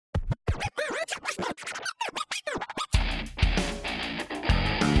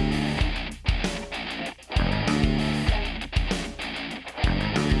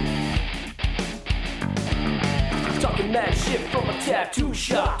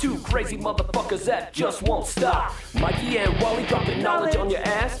Two crazy motherfuckers that just won't stop. Mikey and Wally dropping knowledge on your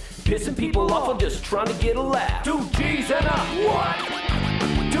ass. Pissing people off, I'm just trying to get a laugh. 2 G's and a what?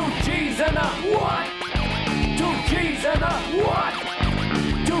 2 G's and a what? 2 G's and a what?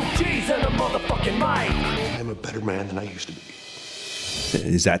 2 G's and a motherfucking mic. I'm a better man than I used to be.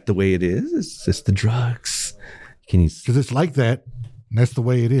 Is that the way it is? It's just the drugs. Can you? Because it's like that. And that's the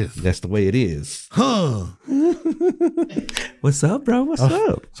way it is. That's the way it is. Huh. What's up, bro? What's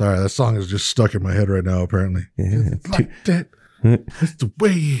up? Sorry, that song is just stuck in my head right now, apparently. Yeah. It's like that. That's the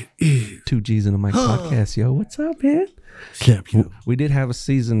way it is. 2 G's in the mic podcast, yo. What's up, man? We did have a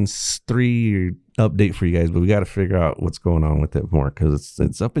season 3 update for you guys, but we got to figure out what's going on with it more because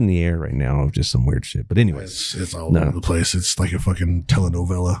it's up in the air right now of just some weird shit. But anyways, it's all over the place. It's like a fucking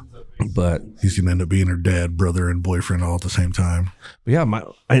telenovela. But he's gonna end up being her dad, brother, and boyfriend all at the same time. But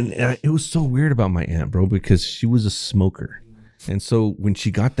yeah, it was so weird about my aunt, bro, because she was a smoker, and so when she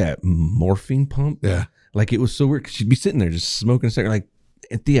got that morphine pump, yeah, like it was so weird because she'd be sitting there just smoking a cigarette,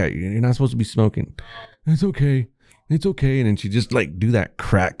 like, Thea, you're not supposed to be smoking. It's okay. It's okay. And then she'd just like do that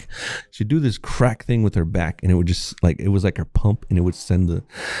crack. She'd do this crack thing with her back, and it would just like, it was like her pump, and it would send the,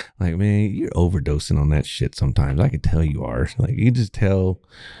 like, man, you're overdosing on that shit sometimes. I could tell you are. Like, you can just tell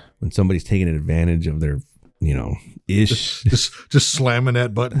when somebody's taking advantage of their, you know, ish. Just slamming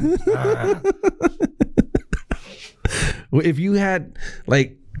that button. Well, if you had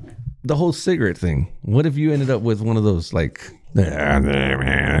like the whole cigarette thing, what if you ended up with one of those like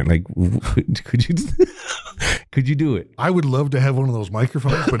could you do it? I would love to have one of those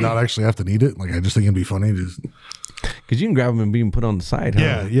microphones, but not actually have to need it. Like, I just think it'd be funny. Because you can grab them and be put on the side.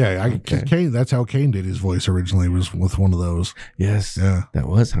 Huh? Yeah. Kane, that's how Kane did his voice originally, was with one of those. Yes. Yeah. That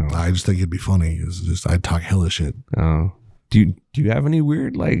was how. I just think it'd be funny. It's just, I'd talk hella shit. Oh. Do you have any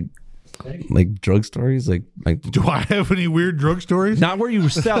weird like drug stories? Like do I have any weird drug stories? Not where you were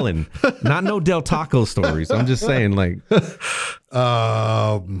selling. Not no Del Taco stories. I'm just saying, like,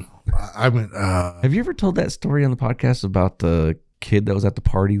 have you ever told that story on the podcast about the kid that was at the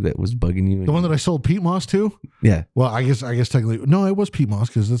party that was bugging you? The one that I sold peat moss to? Yeah. Well, I guess technically, no, it was peat moss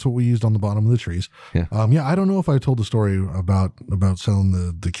because that's what we used on the bottom of the trees. Yeah. I don't know if I told the story about selling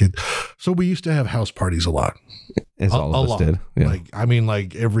the kid. So we used to have house parties a lot. As all of us did. Yeah.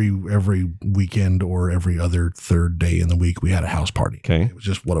 Like every weekend or every other third day in the week, we had a house party. Okay. It was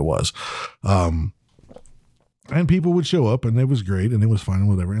just what it was. And people would show up, and it was great, and it was fun and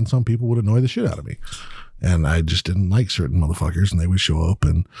whatever. And some people would annoy the shit out of me. And I just didn't like certain motherfuckers, and they would show up,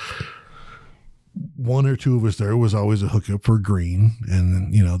 and one or two of us there was always a hookup for green. And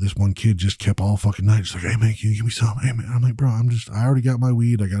then, you know, this one kid just kept all fucking night. Just like, hey man, can you give me some? Hey man. I'm like, bro, I already got my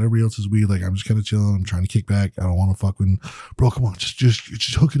weed. I got everybody else's weed. Like, I'm just kind of chilling. I'm trying to kick back. I don't want to fucking, bro, come on.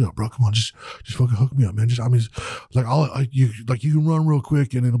 Just hook it up, bro. Come on. Just fucking hook me up, man. You can run real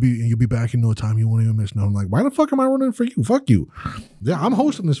quick and you'll be back in no time. You won't even miss. No, I'm like, why the fuck am I running for you? Fuck you. Yeah, I'm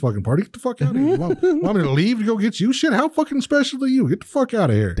hosting this fucking party. Get the fuck out of here. You want me to leave to go get you? Shit, how fucking special are you? Get the fuck out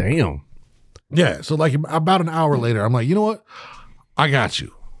of here. Damn. Yeah, so like about an hour later, I'm like, you know what? I got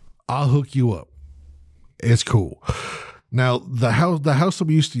you. I'll hook you up. It's cool. Now, the house that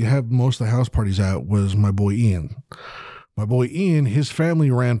we used to have most of the house parties at was my boy Ian. My boy Ian, his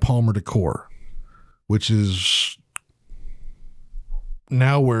family ran Palmer Decor, which is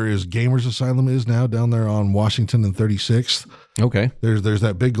now where his Gamers Asylum is now, down there on Washington and 36th. Okay. There's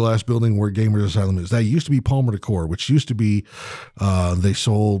that big glass building where Gamers Asylum is. That used to be Palmer Decor, which used to be they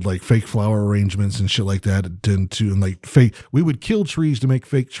sold like fake flower arrangements and shit like that and like fake. We would kill trees to make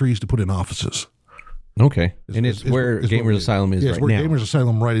fake trees to put in offices. Okay. And it's where Gamers Asylum is right now. It's where Gamers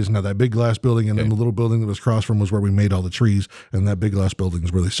Asylum right is now. That big glass building, and then the little building that was across from was where we made all the trees, and that big glass building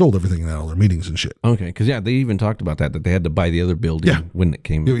is where they sold everything and all their meetings and shit. Okay. Because, yeah, they even talked about that they had to buy the other building when it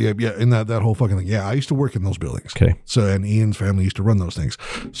came. Yeah, and that whole fucking thing. Yeah, I used to work in those buildings. Okay. So, and Ian's family used to run those things.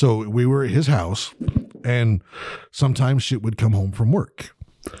 So we were at his house, and sometimes shit would come home from work.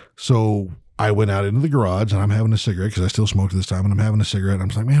 So I went out into the garage, and I'm having a cigarette because I still smoked at this time, and I'm having a cigarette. And I'm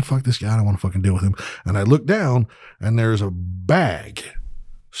just like, man, fuck this guy. I don't want to fucking deal with him. And I look down, and there's a bag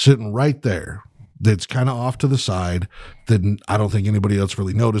sitting right there that's kind of off to the side that I don't think anybody else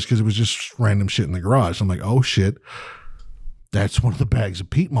really noticed because it was just random shit in the garage. I'm like, oh shit, that's one of the bags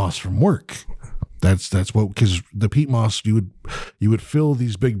of peat moss from work. That's what, because the peat moss, you would fill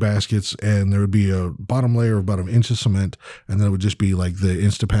these big baskets, and there would be a bottom layer of about an inch of cement, and then it would just be like the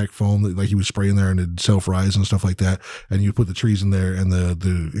Instapack foam that like you would spray in there, and it'd self-rise and stuff like that. And you put the trees in there, and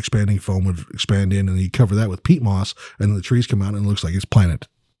the expanding foam would expand in, and you cover that with peat moss, and then the trees come out, and it looks like it's planted.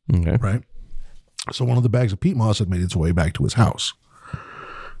 Okay. Right? So one of the bags of peat moss had made its way back to his house.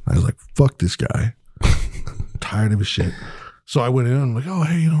 I was like, fuck this guy. Tired of his shit. So I went in and I'm like, oh,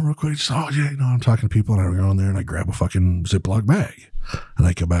 hey, real quick. Just, oh, yeah, I'm talking to people and I go in there and I grab a fucking Ziploc bag. And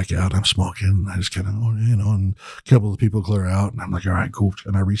I come back out and I'm smoking and I just kind of, and a couple of people clear out and I'm like, all right, cool.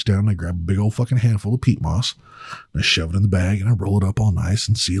 And I reach down and I grab a big old fucking handful of peat moss and I shove it in the bag and I roll it up all nice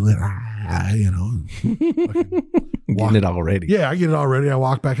and seal it, and Getting it all ready. Yeah, I get it all ready. I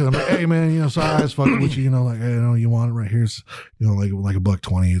walk back and I'm like, hey man, sorry I was fucking with you, like, hey, you want it right here? It's, like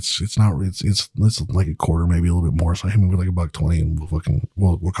 $1.20. It's not, it's like a quarter, maybe a little bit more. So I hit me with like $1.20 and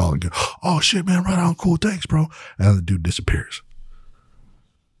we'll call it good. Oh shit, man, right on, cool, thanks, bro. And the dude disappears.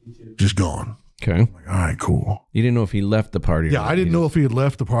 Just gone. Okay. I'm like, all right, cool. You didn't know if he left the party. Yeah, I didn't know if he had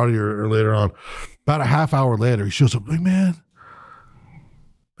left the party or later on. About a half hour later, he shows up like, man,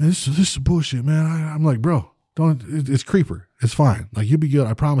 this is bullshit, man. I'm like, bro, don't. It's creeper. It's fine. Like, you'll be good.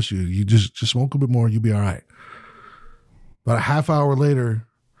 I promise you. You just smoke a bit more. You'll be all right. About a half hour later,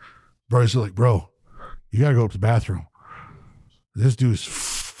 bro's like, bro, you gotta go up to the bathroom. This dude's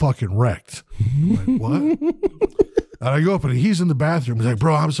fucking wrecked. I'm like, what? And I go up and he's in the bathroom. He's like,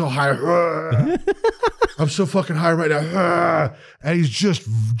 bro, I'm so high. I'm so fucking high right now. And he's just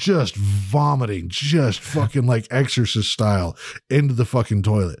vomiting, just fucking like exorcist style into the fucking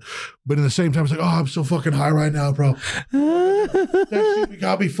toilet. But in the same time, it's like, oh, I'm so fucking high right now, bro. That shit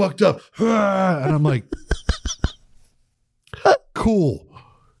got me fucked up. And I'm like, cool.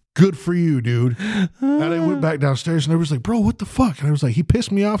 Good for you, dude. And I went back downstairs and I was like, bro, what the fuck? And I was like, he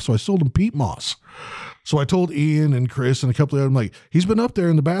pissed me off, so I sold him peat moss. So I told Ian and Chris and a couple of them, like, he's been up there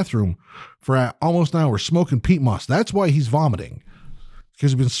in the bathroom for almost an hour smoking peat moss. That's why he's vomiting.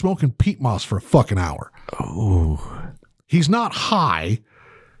 Because he's been smoking peat moss for a fucking hour. Oh. He's not high.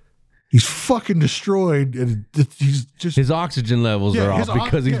 He's fucking destroyed. And he's just... His oxygen levels are off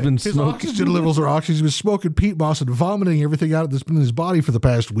because he's been smoking. His oxygen levels are off. He's been smoking peat moss and vomiting everything out that's been in his body for the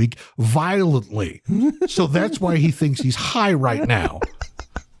past week violently. So that's why he thinks he's high right now.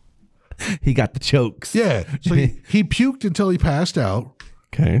 He got the chokes. Yeah. So he puked until he passed out.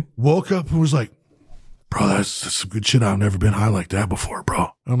 Okay. Woke up and was like, bro, that's some good shit. I've never been high like that before, bro.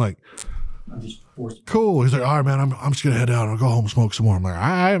 I'm like, cool. He's like, all right, man, I'm just going to head out and I'll go home and smoke some more. I'm like, all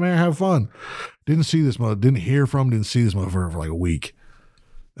right, man, have fun. Didn't see this mother, didn't hear from him, didn't see this motherfucker for like a week.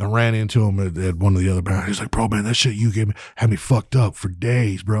 And ran into him at one of the other bars. He's like, bro, man, that shit you gave me had me fucked up for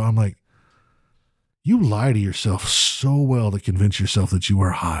days, bro. I'm like, you lie to yourself so well to convince yourself that you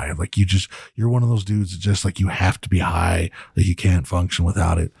are high. Like you're one of those dudes that just like you have to be high, that you can't function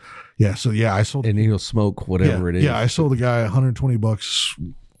without it. Yeah. So yeah, I sold. And he'll smoke whatever it is. Yeah. I sold the guy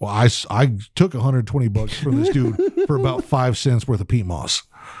 $120. Well, I took $120 from this dude for about 5 cents worth of peat moss.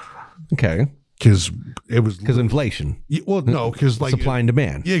 Okay. Because inflation. Well, no, because like supply and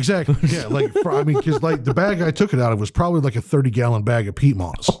demand. Yeah, exactly. Yeah, because like the bag I took it out of was probably like a 30-gallon bag of peat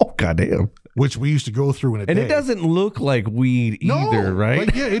moss. Oh, goddamn. Which we used to go through in a day. And it doesn't look like weed either, right?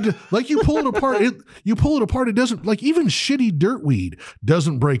 Like, yeah, like you pull it apart. It doesn't, like, even shitty dirt weed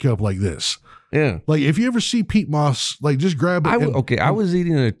doesn't break up like this. Yeah. Like if you ever see peat moss, like just grab it. I was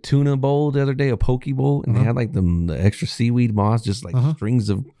eating a tuna bowl the other day, a poke bowl, and they had like the extra seaweed moss, just like strings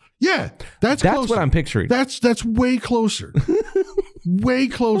of. Yeah, that's what I'm picturing. That's way closer. Way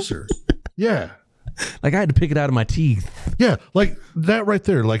closer. Yeah. Like I had to pick it out of my teeth. Yeah, like that right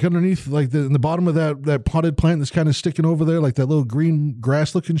there, like underneath, like in the bottom of that potted plant that's kind of sticking over there, like that little green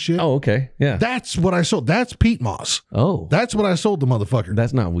grass looking shit. Oh, okay. Yeah. That's what I sold. That's peat moss. Oh. That's what I sold the motherfucker.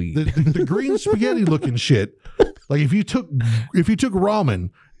 That's not weed. The green spaghetti looking shit. Like if you took ramen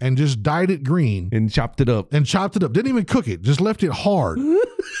and just dyed it green and chopped it up, didn't even cook it, just left it hard.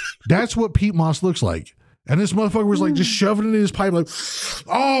 That's what peat moss looks like. And this motherfucker was like just shoving it in his pipe, like,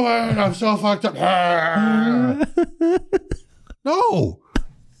 oh man, I'm so fucked up. No.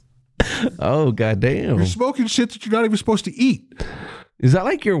 Oh, goddamn. You're smoking shit that you're not even supposed to eat. Is that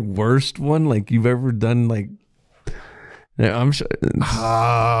like your worst one? Like you've ever done? Like, I'm sure.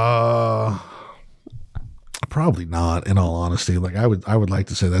 Probably not, in all honesty. Like I would like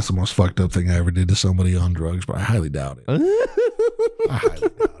to say that's the most fucked up thing I ever did to somebody on drugs, but I highly doubt it. I highly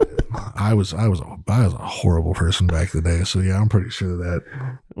doubt it. I was a horrible person back in the day, so yeah, I'm pretty sure that.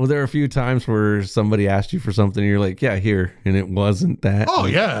 Well, there are a few times where somebody asked you for something, and you're like, "Yeah, here," and it wasn't that. Oh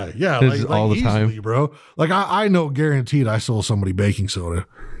yeah, like all the easily, time, bro. Like I know, guaranteed, I sold somebody baking soda.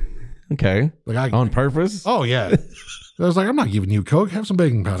 Okay, like on purpose. Oh yeah. I was like, I'm not giving you Coke. Have some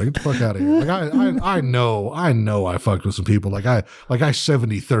baking powder. Get the fuck out of here. Like I know I fucked with some people. Like I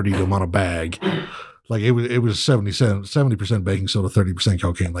 70-30'd them on a bag. like it was 70% baking soda, 30%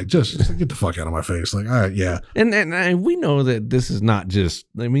 cocaine. Like just get the fuck out of my face. Like, all right, yeah. And we know that this is not just,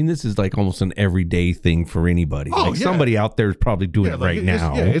 I mean, this is like almost an everyday thing for anybody. Oh, like yeah. somebody out there is probably doing it like right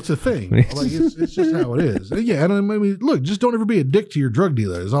now. It's a thing. Like it's just how it is. Yeah, and I mean, look, just don't ever be a dick to your drug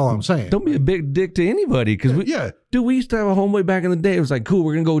dealer is all I'm saying. Don't be a big dick to anybody. Because dude, we used to have a homeboy back in the day. It was like, cool,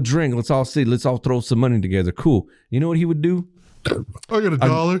 we're going to go drink. Let's all throw some money together. Cool. You know what he would do? I got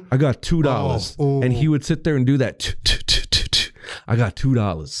 $1. I got $2. Oh. And he would sit there and do that. I got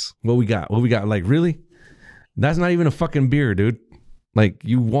 $2. What we got? Like, really? That's not even a fucking beer, dude. Like,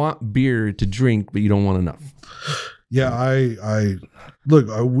 you want beer to drink, but you don't want enough. Yeah, I look,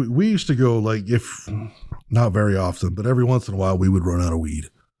 we used to go, like, if not very often, but every once in a while we would run out of weed.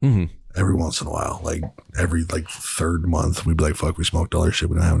 Mm-hmm. Every once in a while, like every third month, we'd be like, fuck, we smoked all our shit.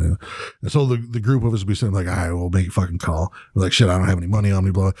 We don't have any. And so the group of us would be sitting like, all right, we'll make a fucking call. We're like, shit, I don't have any money on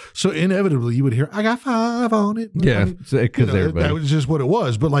me, blah. So inevitably you would hear, I got $5 on it. Yeah, because that was just what it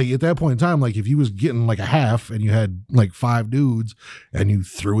was. But like at that point in time, like if you was getting like a half and you had like 5 dudes and you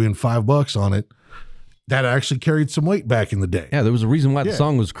threw in $5 on it, that actually carried some weight back in the day. Yeah, there was a reason why the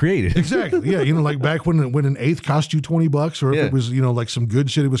song was created. Exactly. Yeah, like back when an eighth cost you $20, or if it was like some good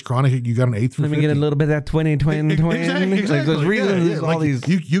shit, it was chronic. You got an eighth for Let me 50. get a little bit of that 20. Exactly. Like those reasons, all like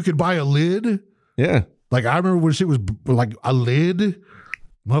these. You could buy a lid. Yeah. Like I remember when shit was like a lid.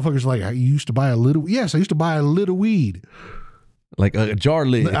 Motherfuckers like, you used to buy a lid. Yes, I used to buy a lid of weed. Like a jar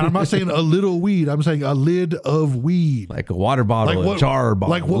lid. And I'm not saying a little weed. I'm saying a lid of weed. Like a water bottle, a jar bottle.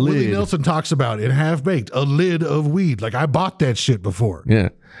 Like what Willie Nelson talks about in Half Baked, a lid of weed. Like I bought that shit before. Yeah.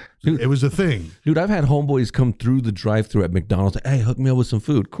 Dude, it was a thing. Dude, I've had homeboys come through the drive-thru at McDonald's. Like, hey, hook me up with some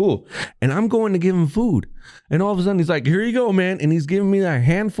food. Cool. And I'm going to give him food. And all of a sudden, he's like, here you go, man. And he's giving me a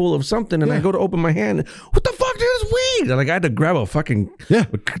handful of something. And I go to open my hand. What the fuck, dude? It's weed. And like, I had to grab a fucking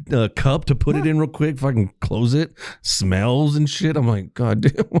cup to put it in real quick. Fucking close it. Smells and shit. I'm like, God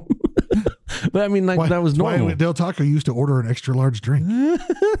damn. But I mean, like, that was normal. Why Del Taco used to order an extra large drink,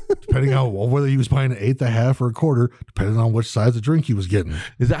 depending on whether he was buying an eighth, a half, or a quarter, depending on which size of drink he was getting.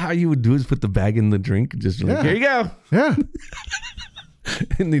 Is that how you would do? Is put the bag in the drink, and just like, here you go. Yeah.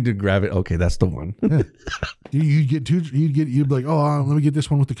 And then to grab it. Okay, that's the one. Yeah. You'd be like, oh, let me get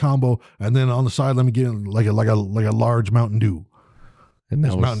this one with the combo, and then on the side, let me get like a large Mountain Dew. And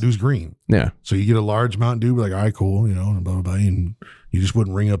that Mountain Dew's green. Yeah. So you get a large Mountain Dew, be like, all right, cool, and blah, blah, blah. And you just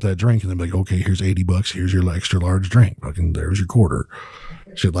wouldn't ring up that drink and then be like, okay, here's $80. Here's your extra large drink. Fucking there's your quarter.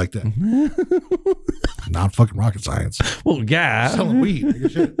 Shit like that. Not fucking rocket science. Well, yeah. Selling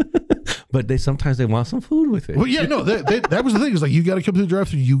weed. Shit. But sometimes they want some food with it. Well, yeah, no, that was the thing. Is like, you got to come to the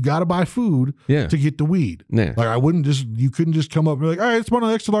drive-thru. You got to buy food to get the weed. Yeah. Like you couldn't just come up and be like, all right, it's one of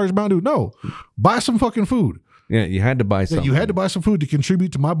the extra large Mountain Dew. No, buy some fucking food. Yeah, you had to buy something. You had to buy some food to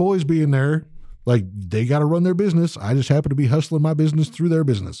contribute to my boys being there. Like, they got to run their business. I just happen to be hustling my business through their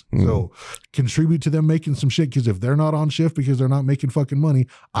business. So contribute to them making some shit, because if they're not on shift because they're not making fucking money,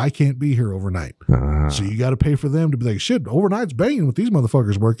 I can't be here overnight. So you got to pay for them to be like, shit, overnight's banging with these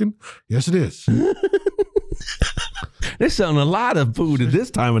motherfuckers working. Yes, it is. They're selling a lot of food at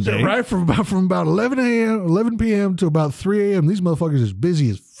this time of day. Right, from about 11 p.m. to about 3 a.m. These motherfuckers is busy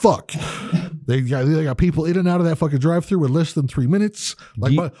as fuck. They got people in and out of that fucking drive-thru with less than 3 minutes.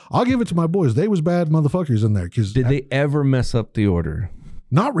 Like, I'll give it to my boys. They was bad motherfuckers in there. Did they ever mess up the order?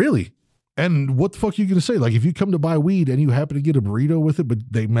 Not really. And what the fuck are you going to say? Like, if you come to buy weed and you happen to get a burrito with it, but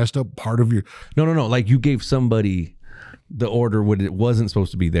they messed up part of your... No. Like, you gave somebody the order when it wasn't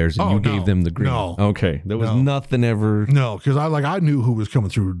supposed to be theirs, and you gave them the green. No. Okay. There was nothing ever... No, because I knew who was coming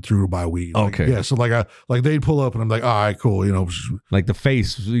through to buy weed. Like, okay. Yeah, so like they'd pull up and I'm like, all right, cool, Like the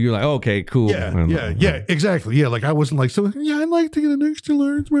face, you're like, okay, cool. Yeah, exactly. Yeah, like I wasn't like, so yeah, I'd like to get an extra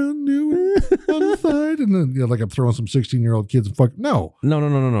large Mountain Dew on the side, and then like I'm throwing some 16-year-old kids and fuck. No,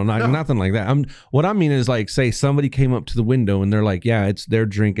 nothing like that. What I mean is, like, say somebody came up to the window and they're like, yeah, it's their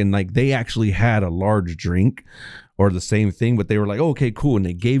drink, and like they actually had a large drink or the same thing, but they were like, oh, okay, cool, and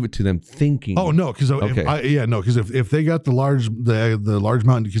they gave it to them thinking. Oh no, because if they got the large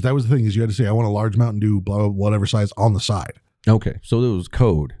Mountain Dew, because that was the thing, is you had to say, I want a large Mountain Dew, blah, blah, whatever size on the side. Okay, so there was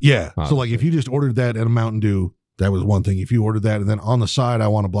code. Yeah, so like if you just ordered that and a Mountain Dew, that was one thing. If you ordered that and then on the side, I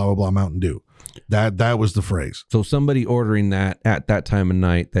want a blah blah blah Mountain Dew. That was the phrase. So somebody ordering that at that time of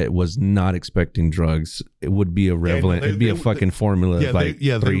night that was not expecting drugs, it would be irrelevant. It'd be a fucking formula of like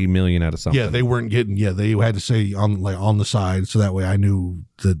 3 million out of something. Yeah, they weren't getting. Yeah, they had to say on the side, so that way I knew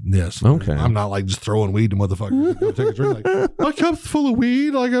that. Yes, okay. I'm not like just throwing weed to motherfuckers. Go take a drink. Like, my cup's full of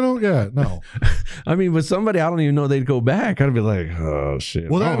weed. Like I don't. Yeah, no. I mean, with somebody, I don't even know they'd go back. I'd be like, oh shit.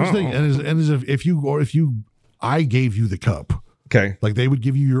 Well, that was the thing. And if I gave you the cup. Okay. Like they would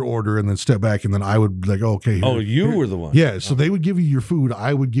give you your order and then step back, and then I would be like, oh, okay. Oh, you were the one. Yeah. So they would give you your food.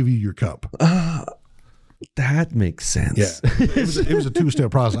 I would give you your cup. That makes sense. Yeah. It was a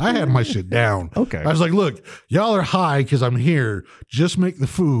 2-step process. I had my shit down. Okay. I was like, look, y'all are high because I'm here. Just make the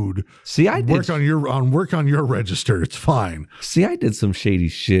food. See, I work on your register. It's fine. See, I did some shady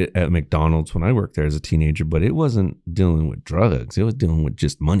shit at McDonald's when I worked there as a teenager, but it wasn't dealing with drugs. It was dealing with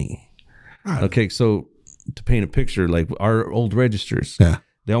just money. Right. Okay, so to paint a picture, like our old registers,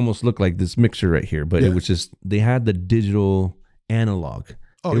 they almost look like this mixer right here, but it was just, they had the digital analog.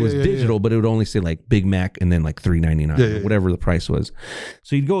 It was digital, but it would only say like Big Mac and then like $3.99 or whatever the price was.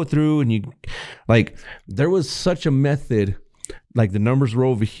 So you'd go through and you like, there was such a method, like the numbers were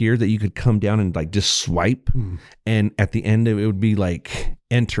over here that you could come down and like just swipe. And at the end of it would be like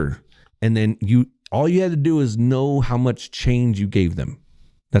enter. And then all you had to do is know how much change you gave them.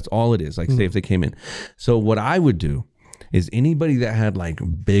 That's all it is. Like say if they came in. So what I would do is anybody that had like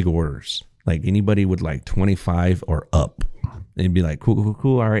big orders, like anybody with like 25 or up, they'd be like,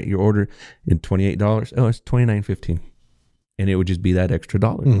 cool. All right, your order in $28. Oh, it's $29.15, and it would just be that extra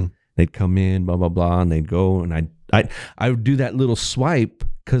dollar. They'd come in, blah blah blah, and they'd go, and I would do that little swipe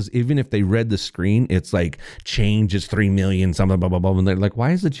because even if they read the screen, it's like change is 3 million, something blah blah blah, and they're like,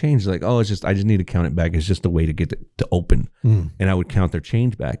 why is the change? Like, oh, it's just I just need to count it back. It's just a way to get it to open, and I would count their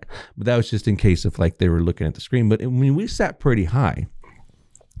change back. But that was just in case if like they were looking at the screen. But I mean, we sat pretty high.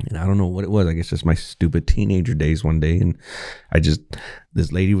 And I don't know what it was. I guess just my stupid teenager days one day. And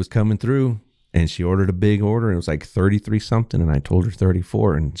this lady was coming through and she ordered a big order. And it was like 33 something. And I told her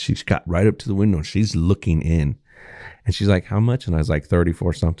 34. And she got right up to the window. And she's looking in. And she's like, how much? And I was like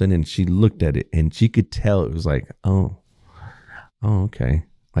 34 something. And she looked at it and she could tell it was like, oh, okay.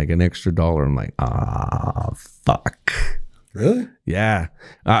 Like an extra $1. I'm like, fuck. Really? Yeah.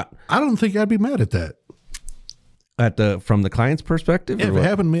 I don't think I'd be mad at that. From the client's perspective? Yeah, if it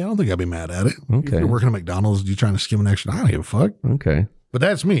happened to me, I don't think I'd be mad at it. Okay. If you're working at McDonald's, you trying to skim an extra, I don't give a fuck. Okay. But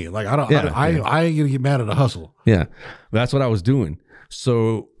that's me. Like I ain't gonna get mad at a hustle. Yeah. That's what I was doing.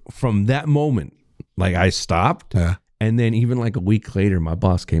 So from that moment, like I stopped. Yeah. And then even like a week later, my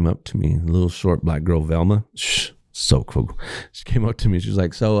boss came up to me, a little short black girl, Velma. So cool. She came up to me. She was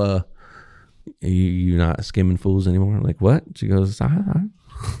like, so you not skimming fools anymore? I'm like, what? She goes, I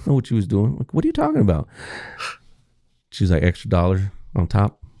know what you was doing. I'm like, what are you talking about? She's like, extra $1 on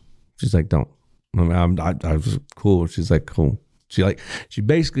top. She's like, don't. I was cool. She's like, cool. She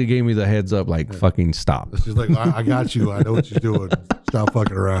basically gave me the heads up, like, fucking stop. She's like, I got you. I know what you're doing. Stop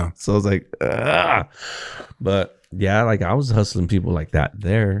fucking around. So I was like, but yeah, like I was hustling people like that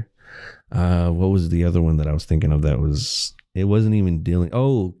there. What was the other one that I was thinking of it wasn't even dealing.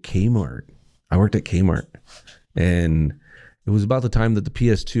 Oh, Kmart. I worked at Kmart and it was about the time that the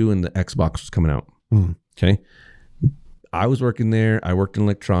PS2 and the Xbox was coming out. Okay. I was working there. I worked in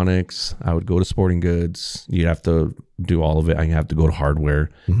electronics. I would go to sporting goods. You'd have to do all of it. I have to go to hardware.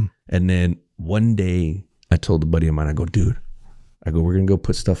 And then one day I told a buddy of mine, I go, dude, we're going to go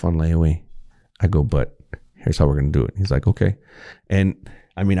put stuff on layaway. I go, but here's how we're going to do it. He's like, okay. And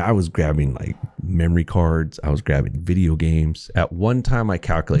I mean, I was grabbing like memory cards. I was grabbing video games. At one time I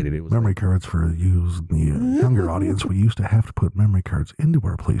calculated it was memory cards for you, the younger audience. We used to have to put memory cards into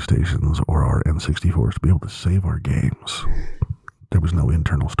our PlayStations or our N64s to be able to save our games. There was no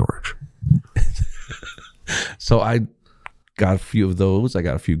internal storage. So I got a few of those. I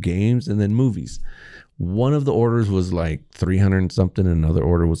got a few games and then movies. One of the orders was like 300 and something. And another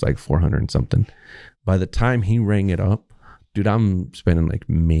order was like 400 and something. By the time he rang it up, dude, I'm spending like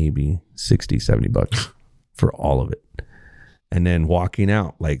maybe $60-$70 for all of it. And then walking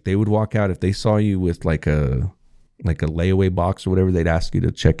out, like they would walk out if they saw you with like a layaway box or whatever, they'd ask you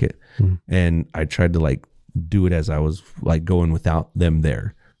to check it. And I tried to like do it as I was like going without them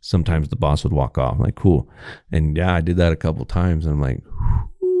there. Sometimes the boss would walk off. I'm like, cool. And yeah, I did that a couple times. And I'm like,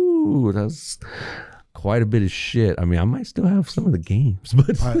 ooh, that's quite a bit of shit. I mean, I might still have some of the games,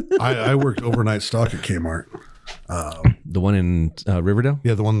 but I worked overnight stock at Kmart. The one in Riverdale?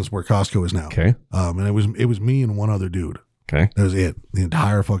 Yeah, the one that's where Costco is now. Okay. And it was me and one other dude. Okay. That was it. The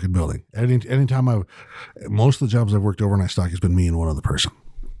entire fucking building. Anytime most of the jobs I've worked overnight stock has been me and one other person.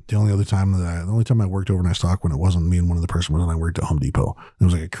 The only time I worked overnight stock when it wasn't me and one other person was when I worked at Home Depot. It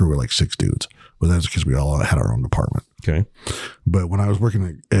was like a crew of like 6 dudes, but that's because we all had our own department. Okay. But when I was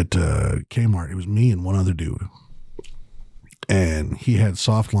working at Kmart, it was me and one other dude. And he had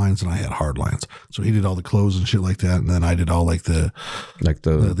soft lines and I had hard lines. So he did all the clothes and shit like that. And then I did all like the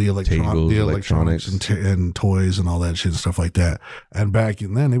electronics and toys and all that shit and stuff like that. And back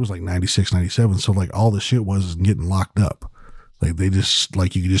in then it was like 96, 97. So like all the shit was getting locked up. Like they just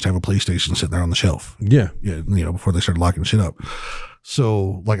like you could just have a PlayStation sitting there on the shelf. Yeah. Yeah, before they started locking shit up.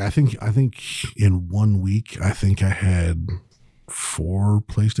 So like I think in 1 week I think I had 4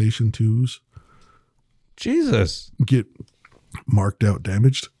 PlayStation 2s Jesus. get marked out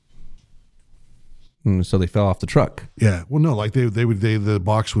damaged. So they fell off the truck. Yeah. Well, no, like the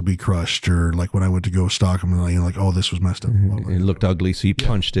box would be crushed, or like when I went to go stock them, like, oh, this was messed up. It looked ugly, so you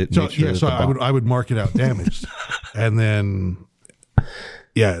punched it. So I would mark it out damaged, and then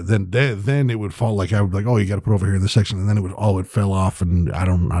then it would fall. Like I would like, oh, you got to put over here in this section, and then it fell off, and I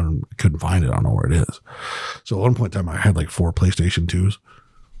couldn't find it. I don't know where it is. So at one point in time, I had like 4 PlayStation 2s.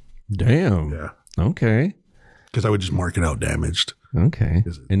 Damn. Yeah. Okay. Because I would just mark it out damaged. Okay.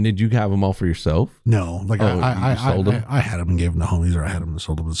 And did you have them all for yourself? No, like I sold them? I had them and gave them to homies, or I had them and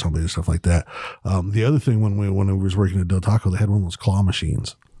sold them to somebody and stuff like that. The other thing when I was working at Del Taco, they had one of those claw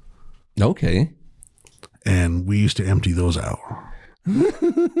machines, Okay. and we used to empty those out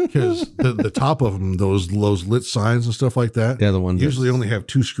because the top of them, those lit signs and stuff like that, Yeah, the ones usually only have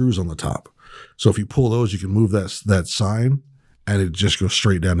 2 screws on the top. So if you pull those, you can move that sign, and it just goes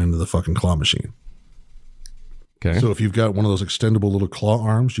straight down into the fucking claw machine. Okay. So if you've got one of those extendable little claw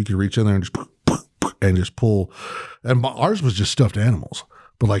arms, you could reach in there and just pull. And ours was just stuffed animals,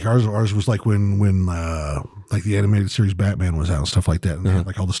 but like ours was like when like the animated series Batman was out and stuff like that, and they had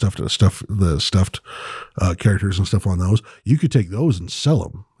like all the stuffed characters and stuff on those. You could take those and sell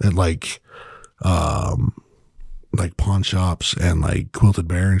them at like pawn shops and like Quilted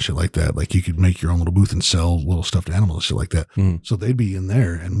Bear and shit like that. Like you could make your own little booth and sell little stuffed animals and shit like that. So they'd be in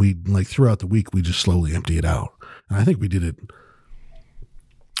there, and we'd like throughout the week we just slowly empty it out. And I think we did it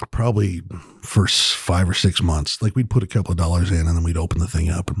probably for 5 or 6 months. Like we'd put a couple of dollars in, and then we'd open the thing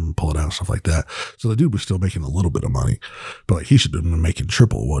up and pull it out and stuff like that. So the dude was still making a little bit of money, but like he should have been making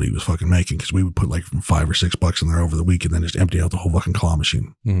triple what he was fucking making, because we would put like $5 or $6 in there over the week, and then just empty out the whole fucking claw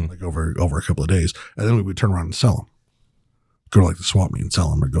machine like over a couple of days, and then we would turn around and sell them. Go to like the swap meet and sell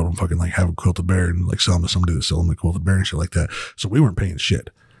them, or go to fucking like have a Quilted Bear and like sell them to somebody that sell them a Quilted Bear and shit like that. So we weren't paying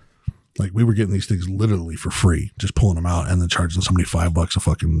shit. Like we were getting these things literally for free, just pulling them out and then charging somebody $5 a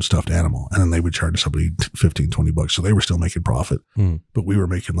fucking stuffed animal. And then they would charge somebody $15-$20. So they were still making profit, but we were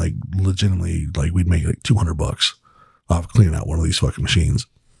making like legitimately, like we'd make like $200 off cleaning out one of these fucking machines.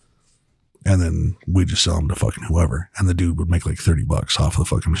 And then we'd just sell them to fucking whoever. And the dude would make like $30 off of the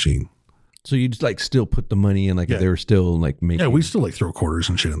fucking machine. So you just like still put the money in, like if they were still like making. Yeah, we still like throw quarters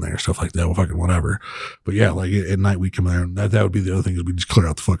and shit in there, stuff like that, well, fucking whatever. But yeah, like at night we'd come there, and that would be the other thing, is we'd just clear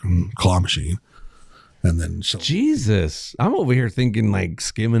out the fucking claw machine, and then Jesus, I'm over here thinking like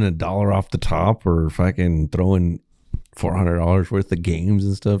skimming $1 off the top, or fucking throwing $400 worth of games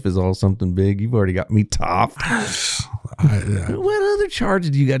and stuff is all something big. You've already got me topped. What other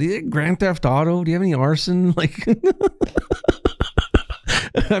charges do you got? Do you have Grand Theft Auto? Do you have any arson? Like.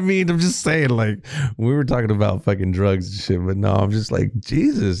 I mean, I'm just saying, like, we were talking about fucking drugs and shit, but no, I'm just like,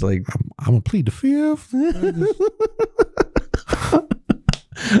 Jesus, like, I'm gonna plead the fifth.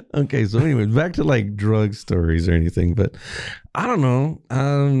 Okay, so anyway, back to like drug stories or anything, but I don't know.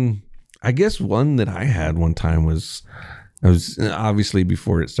 I guess one that I had one time was, I was obviously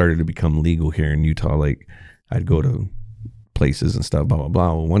before it started to become legal here in Utah, like I'd go to places and stuff, blah, blah,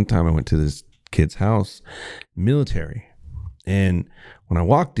 blah. Well, one time I went to this kid's house, military, and when I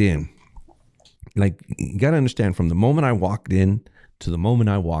walked in, like, you got to understand, from the moment I walked in to the moment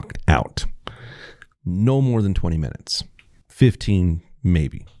I walked out, no more than 20 minutes, 15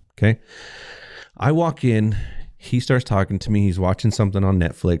 maybe. Okay. I walk in, he starts talking to me. He's watching something on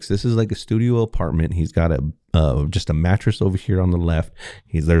Netflix. This is like a studio apartment. He's got just a mattress over here on the left.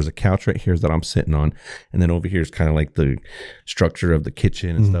 There's a couch right here that I'm sitting on. And then over here is kind of like the structure of the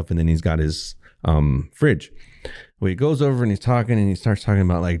kitchen and stuff. And then he's got his fridge. Well, he goes over and he's talking, and he starts talking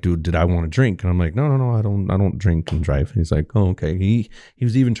about like, dude, did I want to drink? And I'm like, no, I don't drink and drive. And he's like, oh, okay. He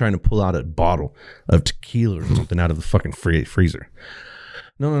was even trying to pull out a bottle of tequila or something out of the fucking freezer.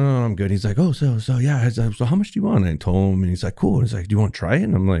 No, I'm good. He's like, oh, so yeah. So how much do you want? And I told him, and he's like, cool. And he's like, do you want to try it?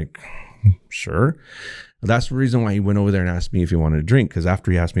 And I'm like, sure. That's the reason why he went over there and asked me if he wanted to drink, because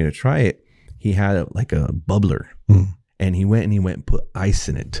after he asked me to try it, he had like a bubbler, and he went and put ice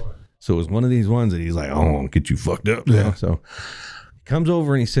in it. So it was one of these ones that he's like, oh, I'll get you fucked up. Yeah. You know? So he comes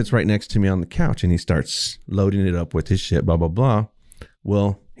over and he sits right next to me on the couch, and he starts loading it up with his shit, blah, blah, blah.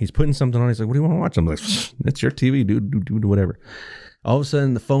 Well, he's putting something on. He's like, what do you want to watch? I'm like, that's your TV, dude, do whatever. All of a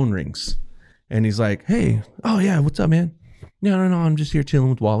sudden the phone rings, and he's like, hey, oh yeah, what's up, man? No, I'm just here chilling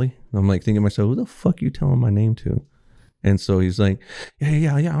with Wally. And I'm like thinking to myself, who the fuck you telling my name to? And so he's like,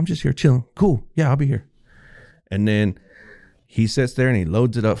 yeah, I'm just here chilling. Cool. Yeah, I'll be here. And then he sits there and he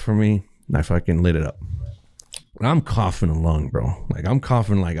loads it up for me, and I fucking lit it up. I'm coughing a lung, bro. Like I'm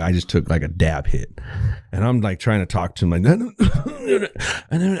coughing like I just took like a dab hit. And I'm like trying to talk to him like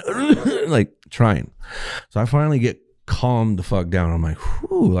and then like trying. So I finally get calmed the fuck down. I'm like,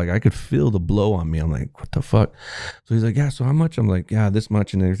 whew, like I could feel the blow on me. I'm like, what the fuck? So he's like, yeah, so how much? I'm like, yeah, this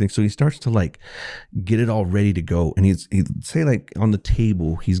much and everything. So he starts to like get it all ready to go. And he'd say like on the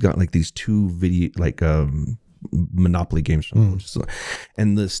table, he's got like these 2 video like Monopoly games.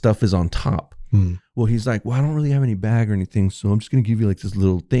 And the stuff is on top. Well, he's like, well, I don't really have any bag or anything, so I'm just going to give you like this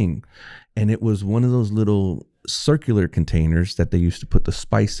little thing. And it was one of those little circular containers that they used to put the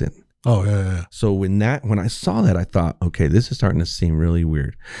spice in. Oh, yeah. So when I saw that, I thought, okay, this is starting to seem really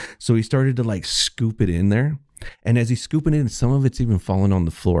weird. So he started to like scoop it in there. And as he's scooping it in, some of it's even falling on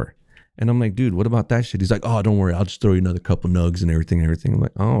the floor. And I'm like, dude, what about that shit? He's like, oh, don't worry. I'll just throw you another couple nugs and everything. I'm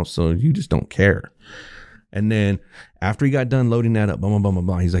like, oh, so you just don't care. And then after he got done loading that up, blah, blah, blah, blah,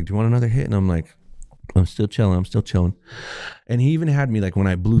 blah, he's like, do you want another hit? And I'm like, I'm still chilling. And he even had me like when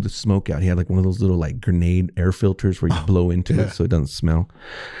I blew the smoke out, he had like one of those little like grenade air filters where you blow into it so it doesn't smell.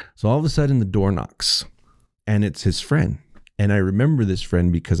 So all of a sudden the door knocks and it's his friend. And I remember this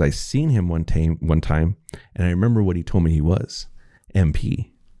friend because I seen him one time and I remember what he told me he was,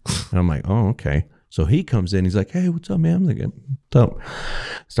 MP. And I'm like, oh, okay. So he comes in, he's like, hey, what's up, man? I'm like, what's up?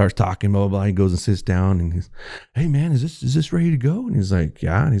 Starts talking, blah, blah, blah. He goes and sits down and he's, hey, man, is this ready to go? And he's like,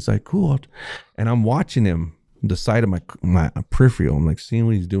 yeah. And he's like, cool. And I'm watching him, the side of my peripheral. I'm like seeing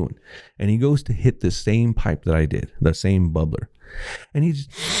what he's doing. And he goes to hit the same pipe that I did, the same bubbler. And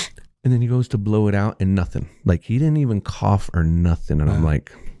and then he goes to blow it out and nothing. Like he didn't even cough or nothing. And I'm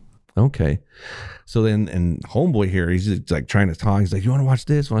like, okay. So then, and homeboy here, he's just like trying to talk. He's like, you want to watch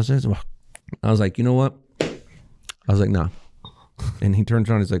this? Watch this? I was like, you know what? I was like, nah. And he turns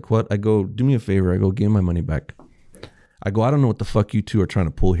around. He's like, what? I go, do me a favor. I go, give my money back. I go, I don't know what the fuck you two are trying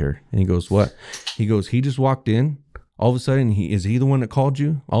to pull here. And he goes, what? He goes, he just walked in. All of a sudden, is he the one that called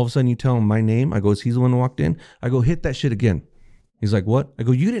you? All of a sudden, you tell him my name. I go, is he the one that walked in? I go, hit that shit again. He's like, what? I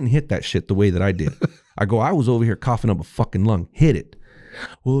go, you didn't hit that shit the way that I did. I go, I was over here coughing up a fucking lung. Hit it.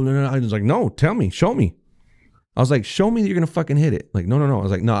 Well, I was like, no, tell me, show me. I was like, show me that you're going to fucking hit it. Like, no. I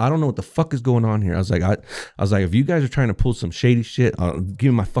was like, no, I don't know what the fuck is going on here. I was like, if you guys are trying to pull some shady shit,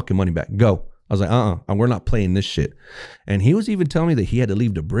 give me my fucking money back. Go. I was like, we're not playing this shit. And he was even telling me that he had to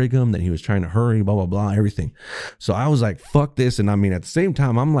leave to Brigham, that he was trying to hurry, blah, blah, blah, everything. So I was like, fuck this. And I mean, at the same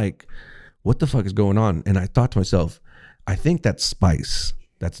time, I'm like, what the fuck is going on? And I thought to myself, I think that's spice.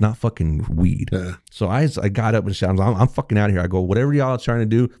 That's not fucking weed. Yeah. So I got up and shouted, I'm fucking out of here. I go, whatever y'all are trying to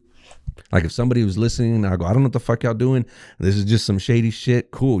do. Like if somebody was listening, I go, I don't know what the fuck y'all doing. This is just some shady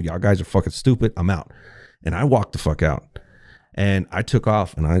shit. Cool. Y'all guys are fucking stupid. I'm out. And I walked the fuck out. And I took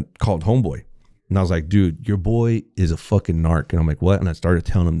off and I called homeboy. And I was like, dude, your boy is a fucking narc. And I'm like, what? And I started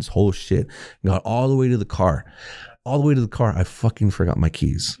telling him this whole shit. Got all the way to the car. I fucking forgot my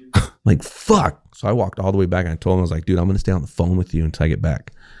keys. Like, fuck. So I walked all the way back and I told him, I was like, dude, I'm going to stay on the phone with you until I get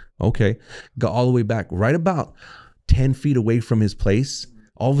back. Okay. Got all the way back, right about 10 feet away from his place.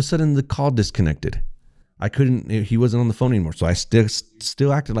 All of a sudden the call disconnected. He wasn't on the phone anymore. So I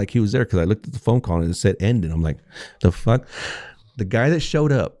still acted like he was there because I looked at the phone call and it said ended. I'm like, the fuck? The guy that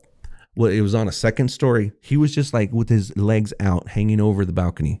showed up, well, it was on a second story. He was just like with his legs out, hanging over the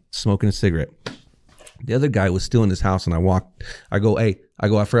balcony, smoking a cigarette. The other guy was still in his house and I go,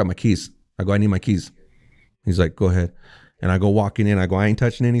 I forgot my keys. I need my keys. He's like, go ahead. And I go walking in. I go, I ain't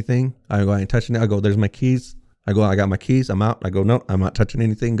touching anything. I ain't touching it. I go, there's my keys. I go, I got my keys. I'm out. I go, no, I'm not touching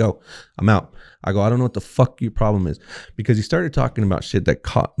anything. Go. I'm out. I go, I don't know what the fuck your problem is. Because he started talking about shit that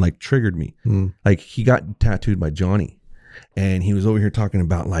triggered me. Like he got tattooed by Johnny. And he was over here talking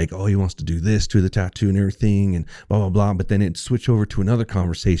about like, oh, he wants to do this to the tattoo and everything and blah, blah, blah. But then it switched over to another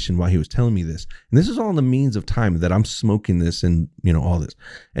conversation while he was telling me this. And this is all in the means of time that I'm smoking this and, all this.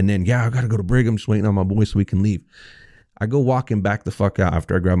 And then, I got to go to Brigham, just waiting on my boy so we can leave. I go walking back the fuck out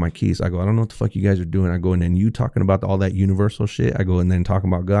after I grab my keys. I go, I don't know what the fuck you guys are doing. I go, and then you talking about all that universal shit. I go, and then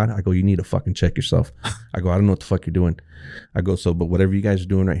talking about God. I go, you need to fucking check yourself. I go, I don't know what the fuck you're doing. I go, but whatever you guys are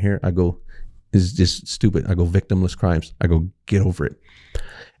doing right here, I go, is just stupid. I go, victimless crimes. I go, get over it.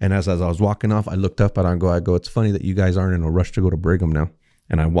 And as I was walking off, I looked up and I go, it's funny that you guys aren't in a rush to go to Brigham now.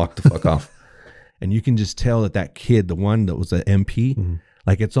 And I walked the fuck off. And you can just tell that kid, the one that was an MP,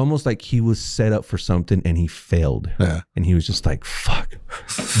 like it's almost like he was set up for something and he failed. Yeah. And he was just like, fuck.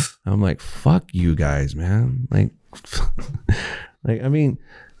 I'm like, fuck you guys, man. Like I mean,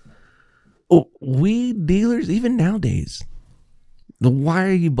 weed dealers, even nowadays, why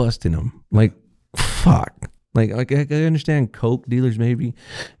are you busting them? Like, fuck. Like I understand coke dealers, maybe,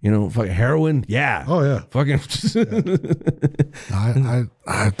 fucking heroin. Yeah. Oh yeah. Fucking.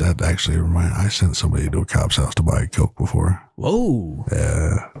 That actually remind. I sent somebody to a cop's house to buy coke before. Whoa.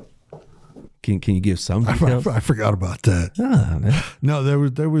 Yeah. Can you give some details? I forgot about that. Man. No,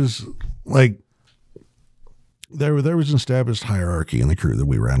 there was like there was an established hierarchy in the crew that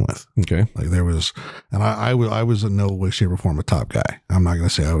we ran with. Okay. Like there was, and I was in no way, shape, or form a top guy. I'm not going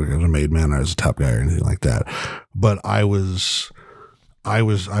to say I was a made man or I was a top guy or anything like that, but I was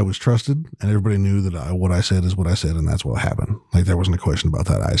trusted, and everybody knew that what I said is what I said, and that's what happened. Like there wasn't a question about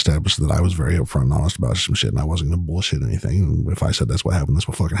that. I established that I was very upfront and honest about some shit, and I wasn't going to bullshit anything. And if I said that's what happened, that's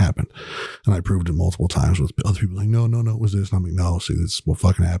what fucking happened. And I proved it multiple times with other people like, no, it was this. And I'm like, no, see, this is what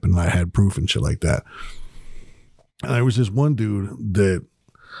fucking happened. And I had proof and shit like that. And there was this one dude that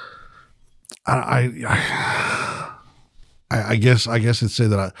I guess it'd say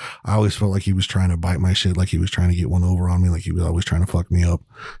that I always felt like he was trying to bite my shit, like he was trying to get one over on me, like he was always trying to fuck me up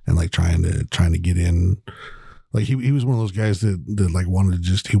and like trying to get in. Like he was one of those guys that like wanted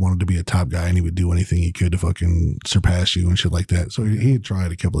to be a top guy, and he would do anything he could to fucking surpass you and shit like that. So he had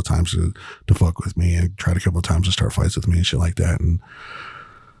tried a couple of times to fuck with me, and tried a couple of times to start fights with me and shit like that. And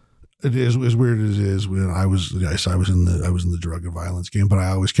it is as weird as it is. When I was in the drug and violence game, but I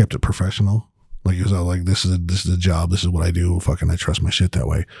always kept it professional. Like it was all like, this is a job. This is what I do. Fucking, I trust my shit that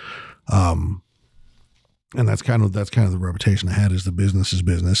way. And that's kind of the reputation I had, is the business is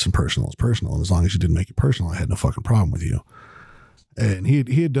business and personal is personal. And as long as you didn't make it personal, I had no fucking problem with you. And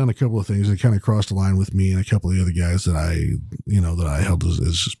he had done a couple of things that kind of crossed the line with me and a couple of the other guys that I held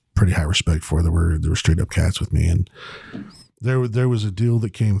as pretty high respect for. There were straight up cats with me, and there was a deal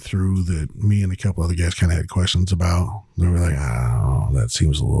that came through that me and a couple other guys kind of had questions about. They were like, oh, that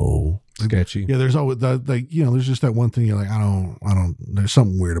seems a little sketchy. Yeah, there's always that, like, there's just that one thing you're like, I don't, there's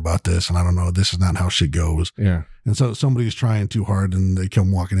something weird about this, and I don't know, this is not how shit goes. Yeah. And so somebody's trying too hard, and they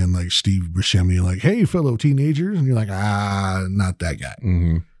come walking in like Steve Buscemi, like, hey, fellow teenagers. And you're like, not that guy.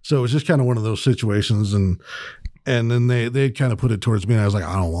 Mm-hmm. So it's just kind of one of those situations. And then they kind of put it towards me, and I was like,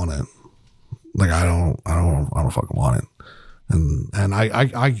 I don't want it. Like, I don't fucking want it. And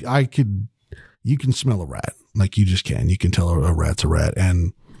I could, you can smell a rat. Like you can tell a rat's a rat.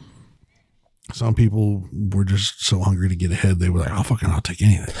 And some people were just so hungry to get ahead. They were like, I'll take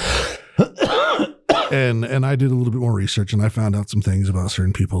anything. And I did a little bit more research, and I found out some things about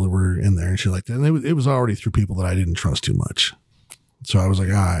certain people that were in there and shit like that. And it was already through people that I didn't trust too much. So I was like,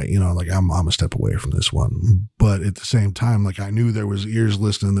 I'm a step away from this one. But at the same time, like, I knew there was ears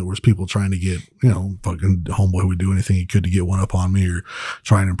listening, there was people trying to get, fucking homeboy would do anything he could to get one up on me or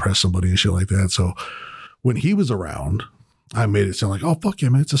try and impress somebody and shit like that. So when he was around, I made it sound like, oh, fuck yeah,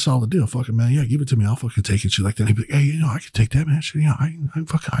 man, it's a solid deal. Fucking, man, yeah, give it to me. I'll fucking take it. Shit like that. He'd be like, hey, I can take that, man. Shit, yeah, I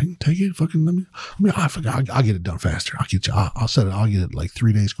can take it. Fucking, I'll get it done faster. I'll set it. I'll get it like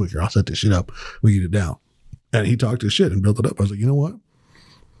 3 days quicker. I'll set this shit up. We get it down. And he talked his shit and built it up. I was like, you know what?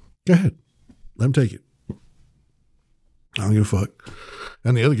 Go ahead. Let him take it. I don't give a fuck.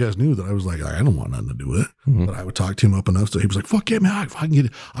 And the other guys knew that I was like, I don't want nothing to do with it. Mm-hmm. But I would talk to him up enough so he was like, fuck yeah, man, I can get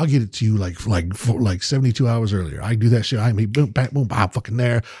it. I'll get it to you like 72 hours earlier. I can do that shit. I mean, boom, bam, boom, I'm fucking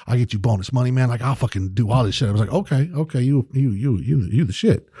there. I'll get you bonus money, man. Like, I'll fucking do all this shit. I was like, okay, you the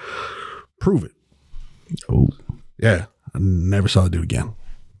shit. Prove it. Oh. Yeah. I never saw the dude again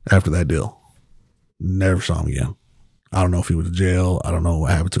after that deal. Never saw him again. I don't know if he was in jail. I don't know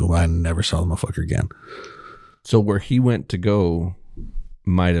what happened to him. I never saw the motherfucker again. So where he went to go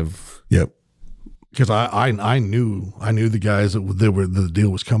might have. Yep. Because I knew the guys that the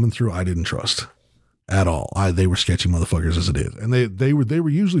deal was coming through. I didn't trust at all. They were sketchy motherfuckers as it is, and they were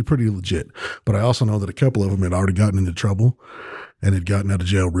usually pretty legit. But I also know that a couple of them had already gotten into trouble and had gotten out of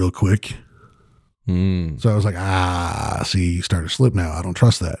jail real quick. So I was like, see, you started to slip now. I don't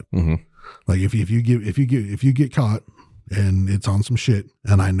trust that. Mm-hmm. Like if you get caught and it's on some shit,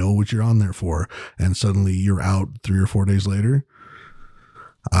 and I know what you're on there for, and suddenly you're out 3 or 4 days later,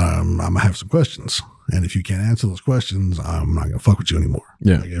 I'm gonna have some questions. And if you can't answer those questions, I'm not gonna fuck with you anymore.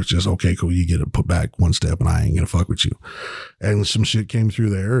 Yeah. Like, it's just, okay, cool. You get it put back one step, and I ain't gonna fuck with you. And some shit came through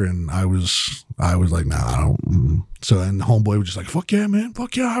there, and I was like, nah, I don't. So, and the homeboy was just like, fuck yeah, man.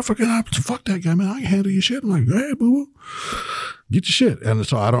 Fuck yeah. Fuck that guy, man. I can handle your shit. I'm like, hey, boo, get your shit. And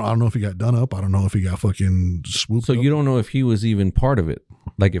so I don't know if he got done up. I don't know if he got fucking swooped So up. you don't know if he was even part of it.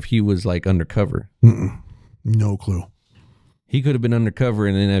 Like if he was like undercover. No clue. He could have been undercover,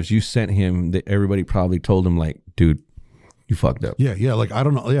 and then as you sent him, everybody probably told him like, dude, you fucked up. Yeah. Like, I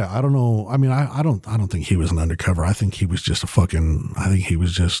don't know. Yeah, I don't know. I mean, I don't think he was an undercover. I think he was just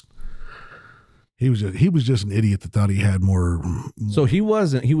he was just an idiot that thought he had more. So he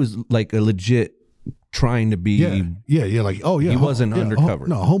wasn't. He was like a legit trying to be. Yeah. Like, oh yeah, he wasn't undercover.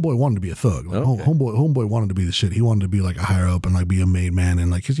 No, homeboy wanted to be a thug. Like, homeboy wanted to be the shit. He wanted to be like a higher up and like be a made man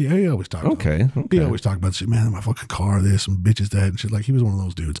and like, cause he always talked. Okay. He always talked about shit. Man, my fucking car, this and bitches that and shit. Like he was one of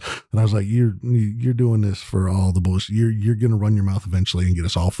those dudes. And I was like, you're doing this for all the bullshit. You're gonna run your mouth eventually and get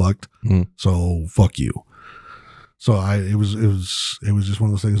us all fucked. So fuck you. So it was just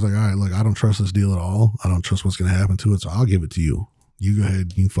one of those things like, all right, look, I don't trust this deal at all. I don't trust what's going to happen to it. So I'll give it to you. You go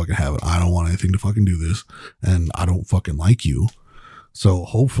ahead. You can fucking have it. I don't want anything to fucking do this. And I don't fucking like you. So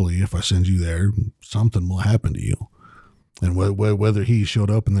hopefully if I send you there, something will happen to you. And whether he showed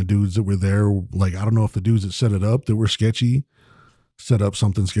up and the dudes that were there, like, I don't know if the dudes that set it up that were sketchy, set up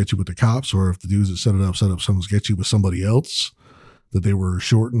something sketchy with the cops, or if the dudes that set up something sketchy with somebody else that they were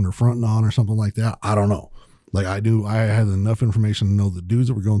shorting or fronting on or something like that. I don't know. Like I had enough information to know the dudes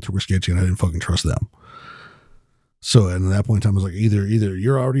that were going through were sketchy and I didn't fucking trust them. So and at that point in time, I was like, either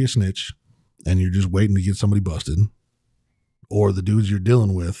you're already a snitch and you're just waiting to get somebody busted, or the dudes you're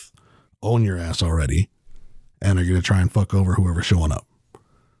dealing with own your ass already and are going to try and fuck over whoever's showing up.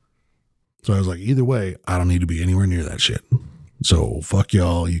 So I was like, either way, I don't need to be anywhere near that shit. So fuck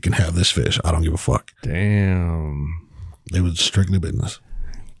y'all. You can have this fish. I don't give a fuck. Damn. It was strictly business.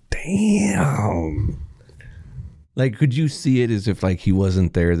 Damn. Like, could you see it as if like he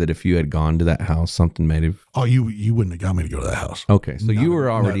wasn't there, that if you had gone to that house, something might have... Oh, you wouldn't have got me to go to that house. Okay. So you were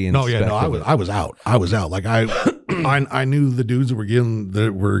already in. No, yeah, no, I was out. Like I knew the dudes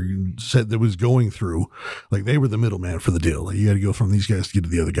that were said that was going through, like they were the middleman for the deal. Like you got to go from these guys to get to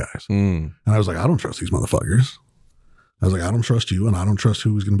the other guys. And I was like, I don't trust these motherfuckers. I was like, I don't trust you, and I don't trust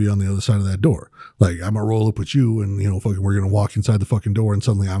who's going to be on the other side of that door. Like, I'm going to roll up with you, and, fucking, we're going to walk inside the fucking door, and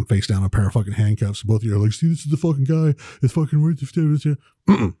suddenly I'm face down a pair of fucking handcuffs. Both of you are like, see, this is the fucking guy. It's fucking weird.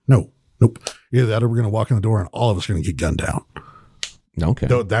 No, nope. Either that or we're going to walk in the door, and all of us are going to get gunned down. Okay.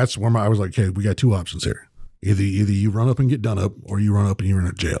 So that's where I was like, okay, we got two options here. Either you run up and get done up, or you run up and you're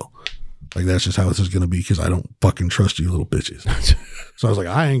in jail. Like, that's just how this is going to be, because I don't fucking trust you little bitches. So I was like,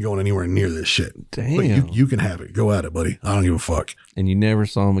 I ain't going anywhere near this shit. Damn. But you can have it. Go at it, buddy. I don't give a fuck. And you never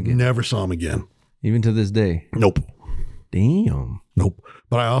saw him again? Never saw him again. Even to this day? Nope. Damn. Nope.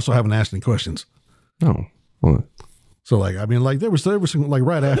 But I also haven't asked any questions. Oh. What? So, like, I mean, like, there was like,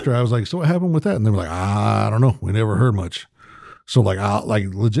 right after, I was like, so what happened with that? And they were like, I don't know. We never heard much. So, like,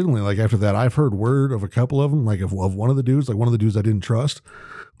 legitimately, like, after that, I've heard word of a couple of them, like, of one of the dudes, like, one of the dudes I didn't trust.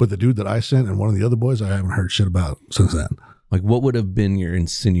 But the dude that I sent and one of the other boys, I haven't heard shit about since then. Like, what would have been your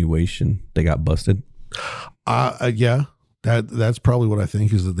insinuation? They got busted? Yeah. That's probably what I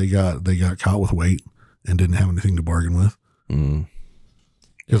think, is that they got caught with weight and didn't have anything to bargain with.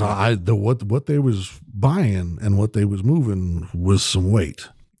 Because what they was buying and what they was moving was some weight.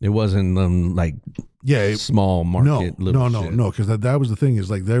 It wasn't like small market. No. Because that was the thing,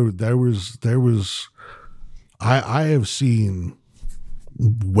 is like there was I have seen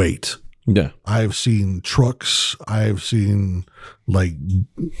weight. Yeah. I have seen trucks. I have seen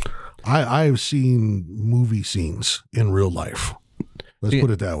I have seen movie scenes in real life. Let's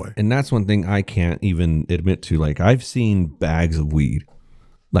put it that way. And that's one thing I can't even admit to. Like, I've seen bags of weed,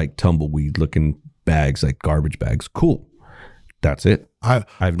 like tumbleweed looking bags, like garbage bags. Cool. That's it. I've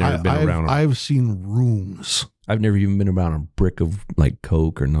never been around. I've seen rooms. I've never even been around a brick of like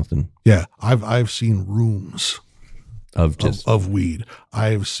coke or nothing. Yeah. I've seen rooms of weed.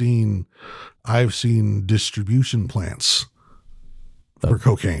 I've seen distribution plants for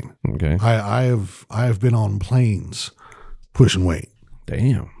cocaine. Okay. I have been on planes pushing weight.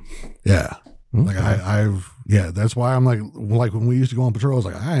 Damn. Yeah. Okay. Like that's why I'm like when we used to go on patrol, I was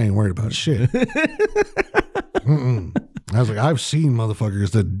like, I ain't worried about shit. I was like, I've seen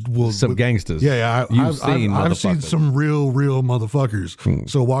motherfuckers that will some gangsters. Yeah. I've seen some real motherfuckers.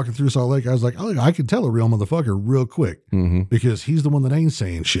 So walking through Salt Lake, I was like, oh, I can tell a real motherfucker real quick because he's the one that ain't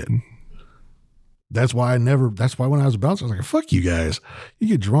saying shit. That's why when I was a bouncer, I was like, fuck you guys. You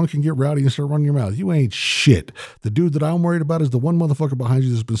get drunk and get rowdy and start running your mouth. You ain't shit. The dude that I'm worried about is the one motherfucker behind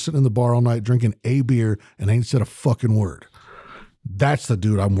you that's been sitting in the bar all night drinking a beer and ain't said a fucking word. That's the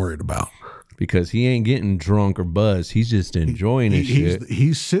dude I'm worried about. Because he ain't getting drunk or buzzed. He's just enjoying his shit.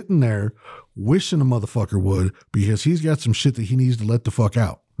 He's sitting there wishing a motherfucker would, because he's got some shit that he needs to let the fuck